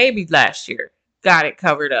year, maybe last year, got it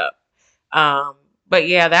covered up. But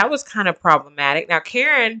yeah, that was kind of problematic. Now,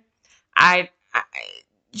 Karen,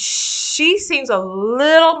 she seems a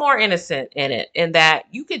little more innocent in it, in that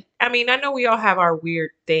I know we all have our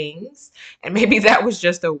weird things, and maybe that was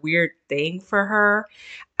just a weird thing for her.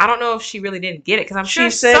 I don't know if she really didn't get it, because I'm sure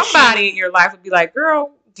somebody in your life would be like,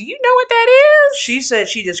 girl, do you know what that is? She said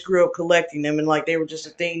she just grew up collecting them, and like they were just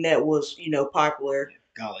a thing that was, popular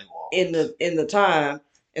in the time.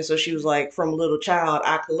 And so she was like, from a little child,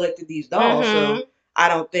 I collected these dolls. So I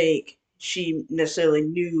don't think she necessarily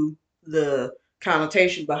knew the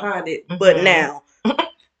connotation behind it. But now,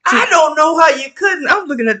 I don't know how you couldn't. I'm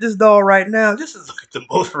looking at this doll right now. This is like the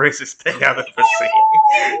most racist thing I've ever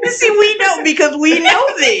seen. See, we know, because we know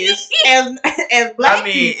this as black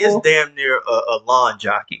people. It's damn near a lawn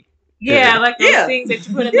jockey. Yeah, like those things that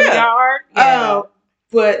you put in the yard. Yeah.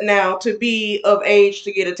 But now, to be of age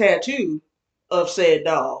to get a tattoo of said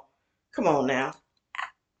doll, come on now.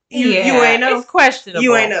 You ain't know. It's questionable.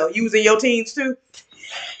 You ain't know. You was in your teens too.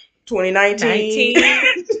 2019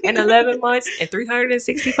 and 11 months and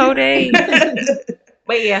 364 days.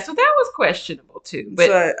 But yeah, so that was questionable too. But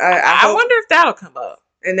so I wonder if that'll come up.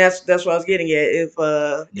 And that's what I was getting at. If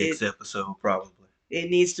next episode probably. It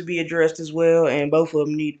needs to be addressed as well, and both of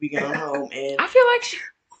them need to be going home. And I feel like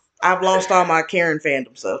I've lost all my Karen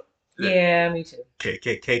fandom, so. Yeah, me too.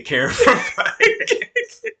 KKK Karen from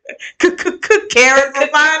Karen from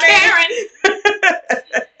finance.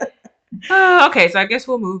 Okay, so I guess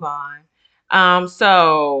we'll move on.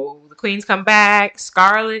 So the queens come back.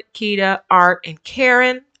 Scarlett, Keita, Art, and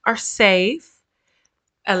Karen are safe.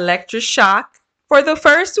 Elektra Shock for the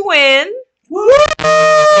first win. Woo!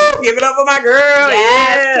 Give it up for my girl.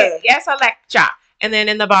 Yes, Elektra. And then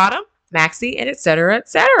in the bottom, Maxi and etc.,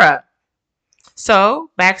 etc. So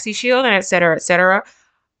Maxi Shield and etc.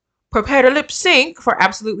 prepare to lip sync for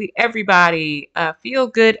absolutely everybody. Feel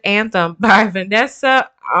Good Anthem by Vanessa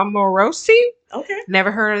Amorosi. Okay.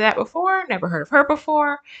 Never heard of that before. Never heard of her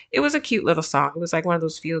before. It was a cute little song. It was like one of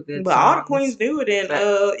those feel good songs. All the queens knew it,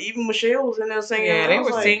 and even Michelle was in there singing. Yeah, they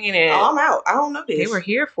were singing it. Oh, I'm out. I don't know this. They were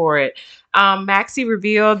here for it. Maxi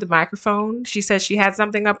revealed the microphone. She said she had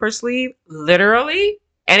something up her sleeve, literally,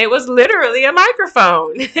 and it was literally a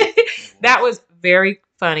microphone. That was very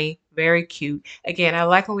funny. Very cute. Again, I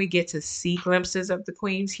like when we get to see glimpses of the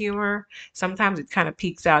queen's humor. Sometimes it kind of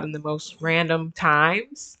peeks out in the most random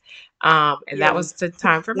times. And that was the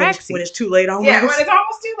time for Maxi. When it's too late almost. Yeah, when it's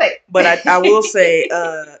almost too late. But I will say,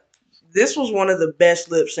 this was one of the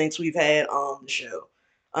best lip syncs we've had on the show.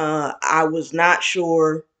 I was not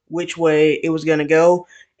sure which way it was gonna go,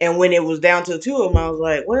 and when it was down to the two of them, I was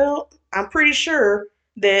like, well, I'm pretty sure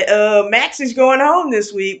that Maxie's going home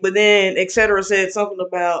this week. But then etc. said something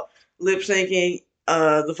about lip syncing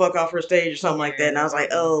the fuck off her stage or something like that, and I was like,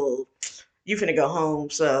 oh, you finna go home.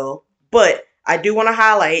 So, but I do want to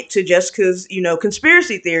highlight to just because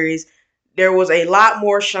conspiracy theories. There was a lot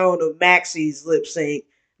more shown of Maxie's lip sync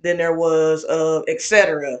than there was of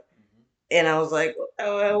etc. And I was like,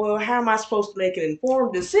 oh, well, how am I supposed to make an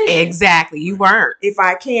informed decision Exactly. You weren't. if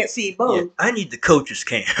I can't see Yeah, both? I need the coach's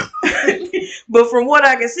cam. But from what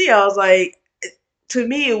I can see, I was like, to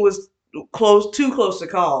me, it was too close to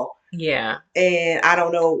call. Yeah. And I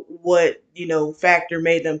don't know what, factor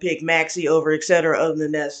made them pick Maxie over etc. Other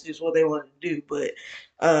than that's just what they wanted to do. But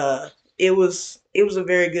it was a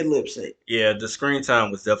very good lip sync. Yeah, the screen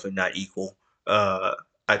time was definitely not equal.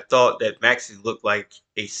 I thought that Maxie looked like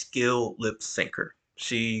a skilled lip syncer.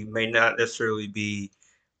 She may not necessarily be,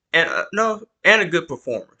 and and a good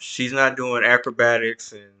performer. She's not doing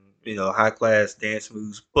acrobatics and high class dance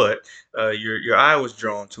moves, but your eye was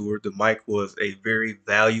drawn to her. The mic was a very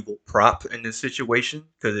valuable prop in this situation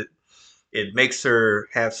because it makes her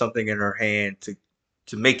have something in her hand to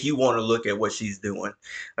make you want to look at what she's doing.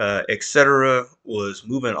 Etc. was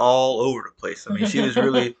moving all over the place. I mean, she was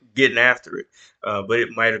really getting after it, but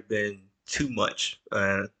it might have been too much.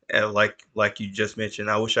 And like you just mentioned,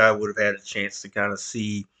 I wish I would have had a chance to kind of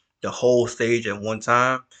see the whole stage at one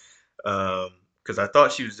time, because I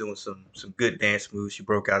thought she was doing some good dance moves. She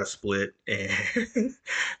broke out a split, and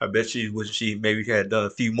I bet she maybe had done a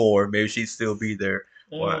few more, maybe she'd still be there.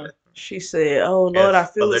 Wow. She said, "Oh Lord, I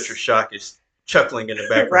feel Electric Shock is chuckling in the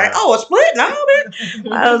background. right. Oh, a split? No, man.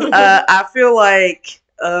 I feel like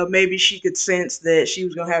maybe she could sense that she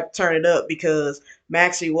was gonna have to turn it up because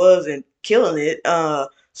Maxie wasn't killing it.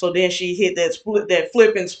 So then she hit that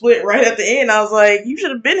flip and split right at the end. I was like, you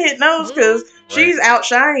should have been hitting those because she's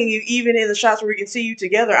outshining you even in the shots where we can see you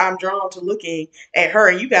together. I'm drawn to looking at her,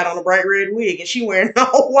 and you got on a bright red wig, and she wearing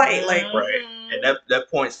all white. Like, right, and that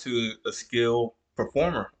points to a skilled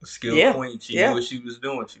performer, a skilled queen. She knew what she was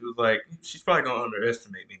doing. She was like, she's probably gonna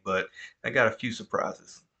underestimate me, but I got a few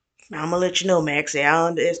surprises. I'm gonna let you know, Maxie, I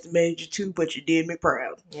underestimated you too, but you did me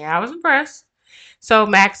proud. Yeah, I was impressed. So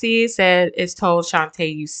Maxie is told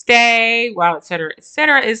Shantae you stay, while etc.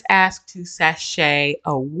 is asked to sashay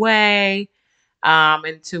away.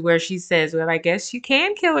 And to where she says, well, I guess you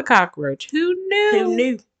can kill a cockroach. Who knew? Who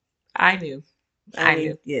knew? I knew. I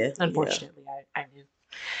knew. Yeah. Unfortunately, I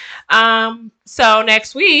knew. So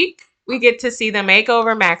next week we get to see the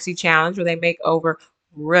Makeover Maxi Challenge, where they make over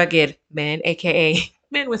rugged men, aka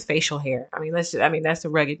men with facial hair. I mean, that's the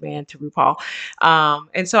rugged man to RuPaul.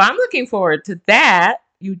 And so I'm looking forward to that.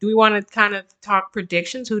 Do we want to kind of talk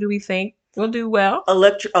predictions? Who do we think will do well?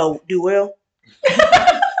 Do well.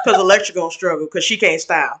 Because Electra gonna struggle because she can't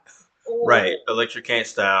style. Right, Electra can't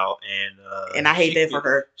style, and I hate that for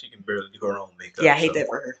her. She can barely do her own makeup. Yeah, I hate that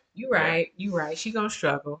for her. You right. She gonna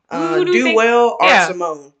struggle. Do well or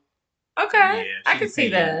Simone. Okay, yeah, I can see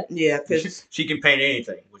that. Yeah, because she can paint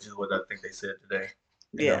anything, which is what I think they said today.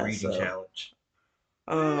 Yeah, reading challenge.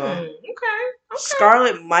 Okay.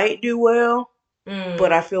 Scarlett might do well,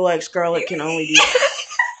 but I feel like Scarlett can only do.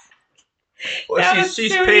 Well,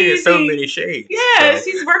 she's painted so many shades. Yeah, so.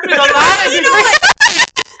 She's working with a lot of different.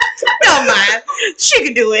 Don't mind, she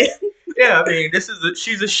can do it. Yeah, I mean,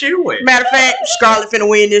 she's a shoe-in. Matter of fact, Scarlett finna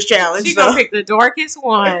win this challenge. She's gonna pick the darkest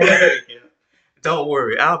one. Don't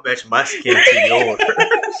worry, I'll match my skin to yours.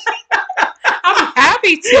 I'm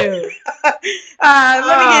happy to. Let me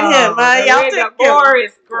get him. Y'all take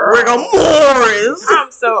Morris, girl. We're going Morris.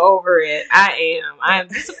 I'm so over it. I am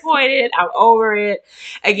disappointed. I'm over it.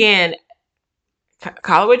 Again,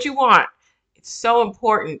 call it what you want. It's so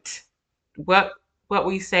important what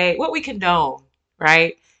we say, what we condone,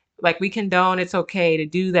 right? Like, we condone it's okay to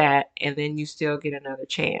do that, and then you still get another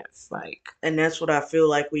chance. And that's what I feel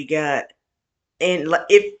like we got. And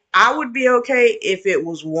if I would be okay if it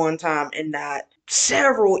was one time and not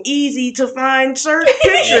several easy to find search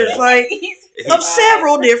pictures of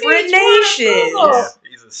several different nations. Yeah,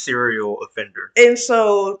 he's a serial offender. And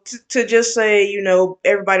so to just say,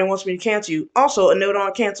 everybody wants me to cancel you. Also, a note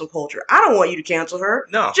on cancel culture. I don't want you to cancel her.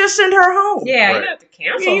 No. Just send her home. Yeah, you don't have to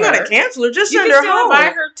cancel her. You got to cancel her. Just send her home. You can still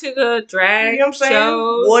invite her to the drag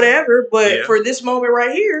shows. Whatever. But for this moment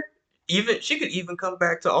right here. She could even come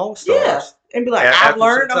back to All Stars. Yeah. And be like, I've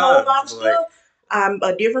learned a whole lot of stuff. I'm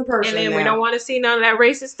a different person. And then we don't want to see none of that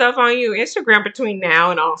racist stuff on you Instagram between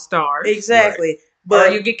now and All Stars. Exactly. Or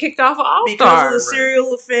you get kicked off of All because Star. of the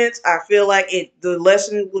serial offense, I feel like the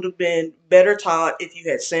lesson would have been better taught if you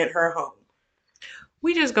had sent her home.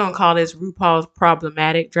 We just gonna call this RuPaul's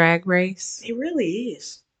problematic drag race. It really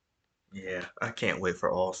is. Yeah, I can't wait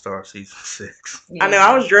for All Star season 6. I know,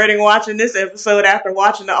 I was dreading watching this episode after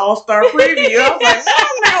watching the All Star preview. I was like, I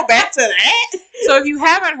don't want to go back to that. So if you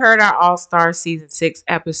haven't heard our All Star season 6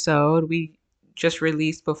 episode, we just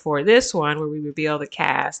released before this one where we reveal the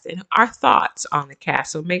cast and our thoughts on the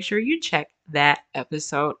cast. So make sure you check that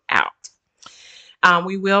episode out.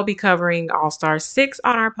 We will be covering All Star 6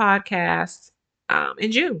 on our podcast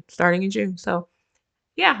in June, starting in June. So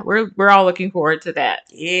yeah, we're all looking forward to that.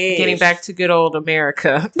 Yeah, Getting back to good old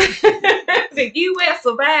America, the U.S.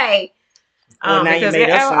 of A. Well, now you made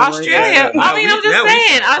us sound Australia. racist. I mean, I'm just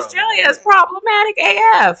saying, Australia is problematic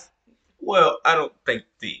AF. Well, I don't think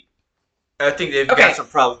I think they've got some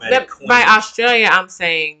problematic queens. By Australia, I'm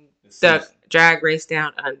saying this the season. Drag Race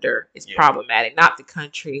Down Under is problematic, not the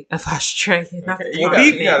country of Australia. Not the Okay, you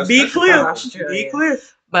continent gotta be specify clear. Australia. Be clear.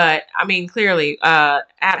 But I mean, clearly, at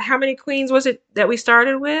how many queens was it that we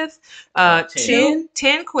started with? 10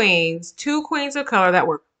 queens, 2 queens of color that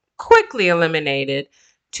were quickly eliminated,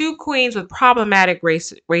 2 queens with problematic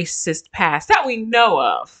racist past that we know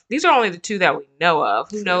of. These are only the 2 that we know of.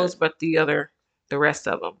 Who knows but the rest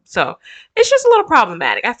of them. So it's just a little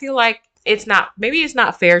problematic. I feel like it's not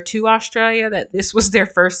fair to Australia that this was their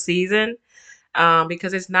first season.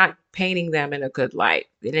 Because it's not painting them in a good light.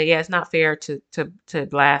 And yeah, it's not fair to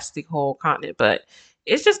blast the whole continent, but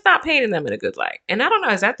it's just not painting them in a good light. And I don't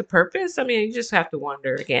know, is that the purpose? I mean, you just have to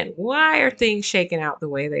wonder again, why are things shaking out the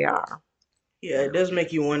way they are? Yeah, it does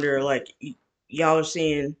make you wonder, like, y'all are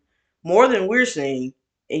seeing more than we're seeing,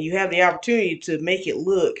 and you have the opportunity to make it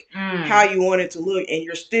look how you want it to look, and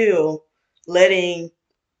you're still letting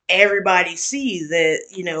everybody see that,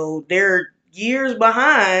 you know, they're years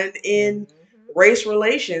behind in race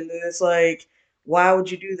relations, and it's like, why would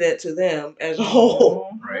you do that to them as a whole?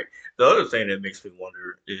 Right. The other thing that makes me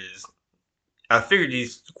wonder is, I figured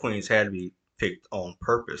these queens had to be picked on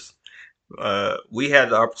purpose. We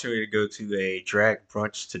had the opportunity to go to a drag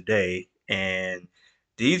brunch today, and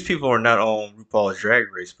these people are not on RuPaul's Drag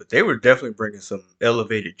Race, but they were definitely bringing some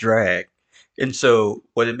elevated drag. And so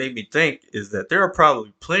what it made me think is that there are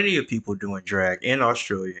probably plenty of people doing drag in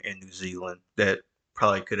Australia and New Zealand that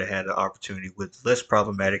probably could have had an opportunity with less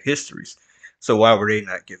problematic histories. So why were they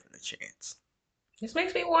not given a chance? This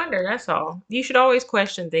makes me wonder, that's all. You should always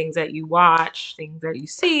question things that you watch, things that you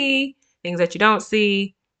see, things that you don't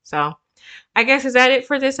see. So I guess, is that it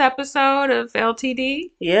for this episode of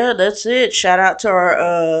LTD? Yeah, that's it. Shout out to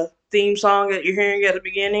our theme song that you're hearing at the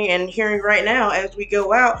beginning and hearing right now as we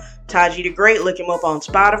go out. Taji the Great, look him up on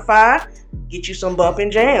Spotify. Get you some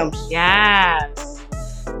bumping jams. Yes.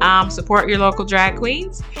 Support your local drag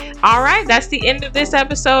queens. All right, that's the end of this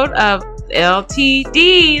episode of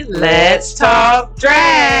LTD. Let's Talk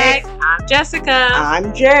Drag. I'm Jessica.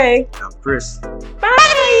 I'm Jay. I'm Chris. Bye.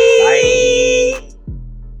 Bye.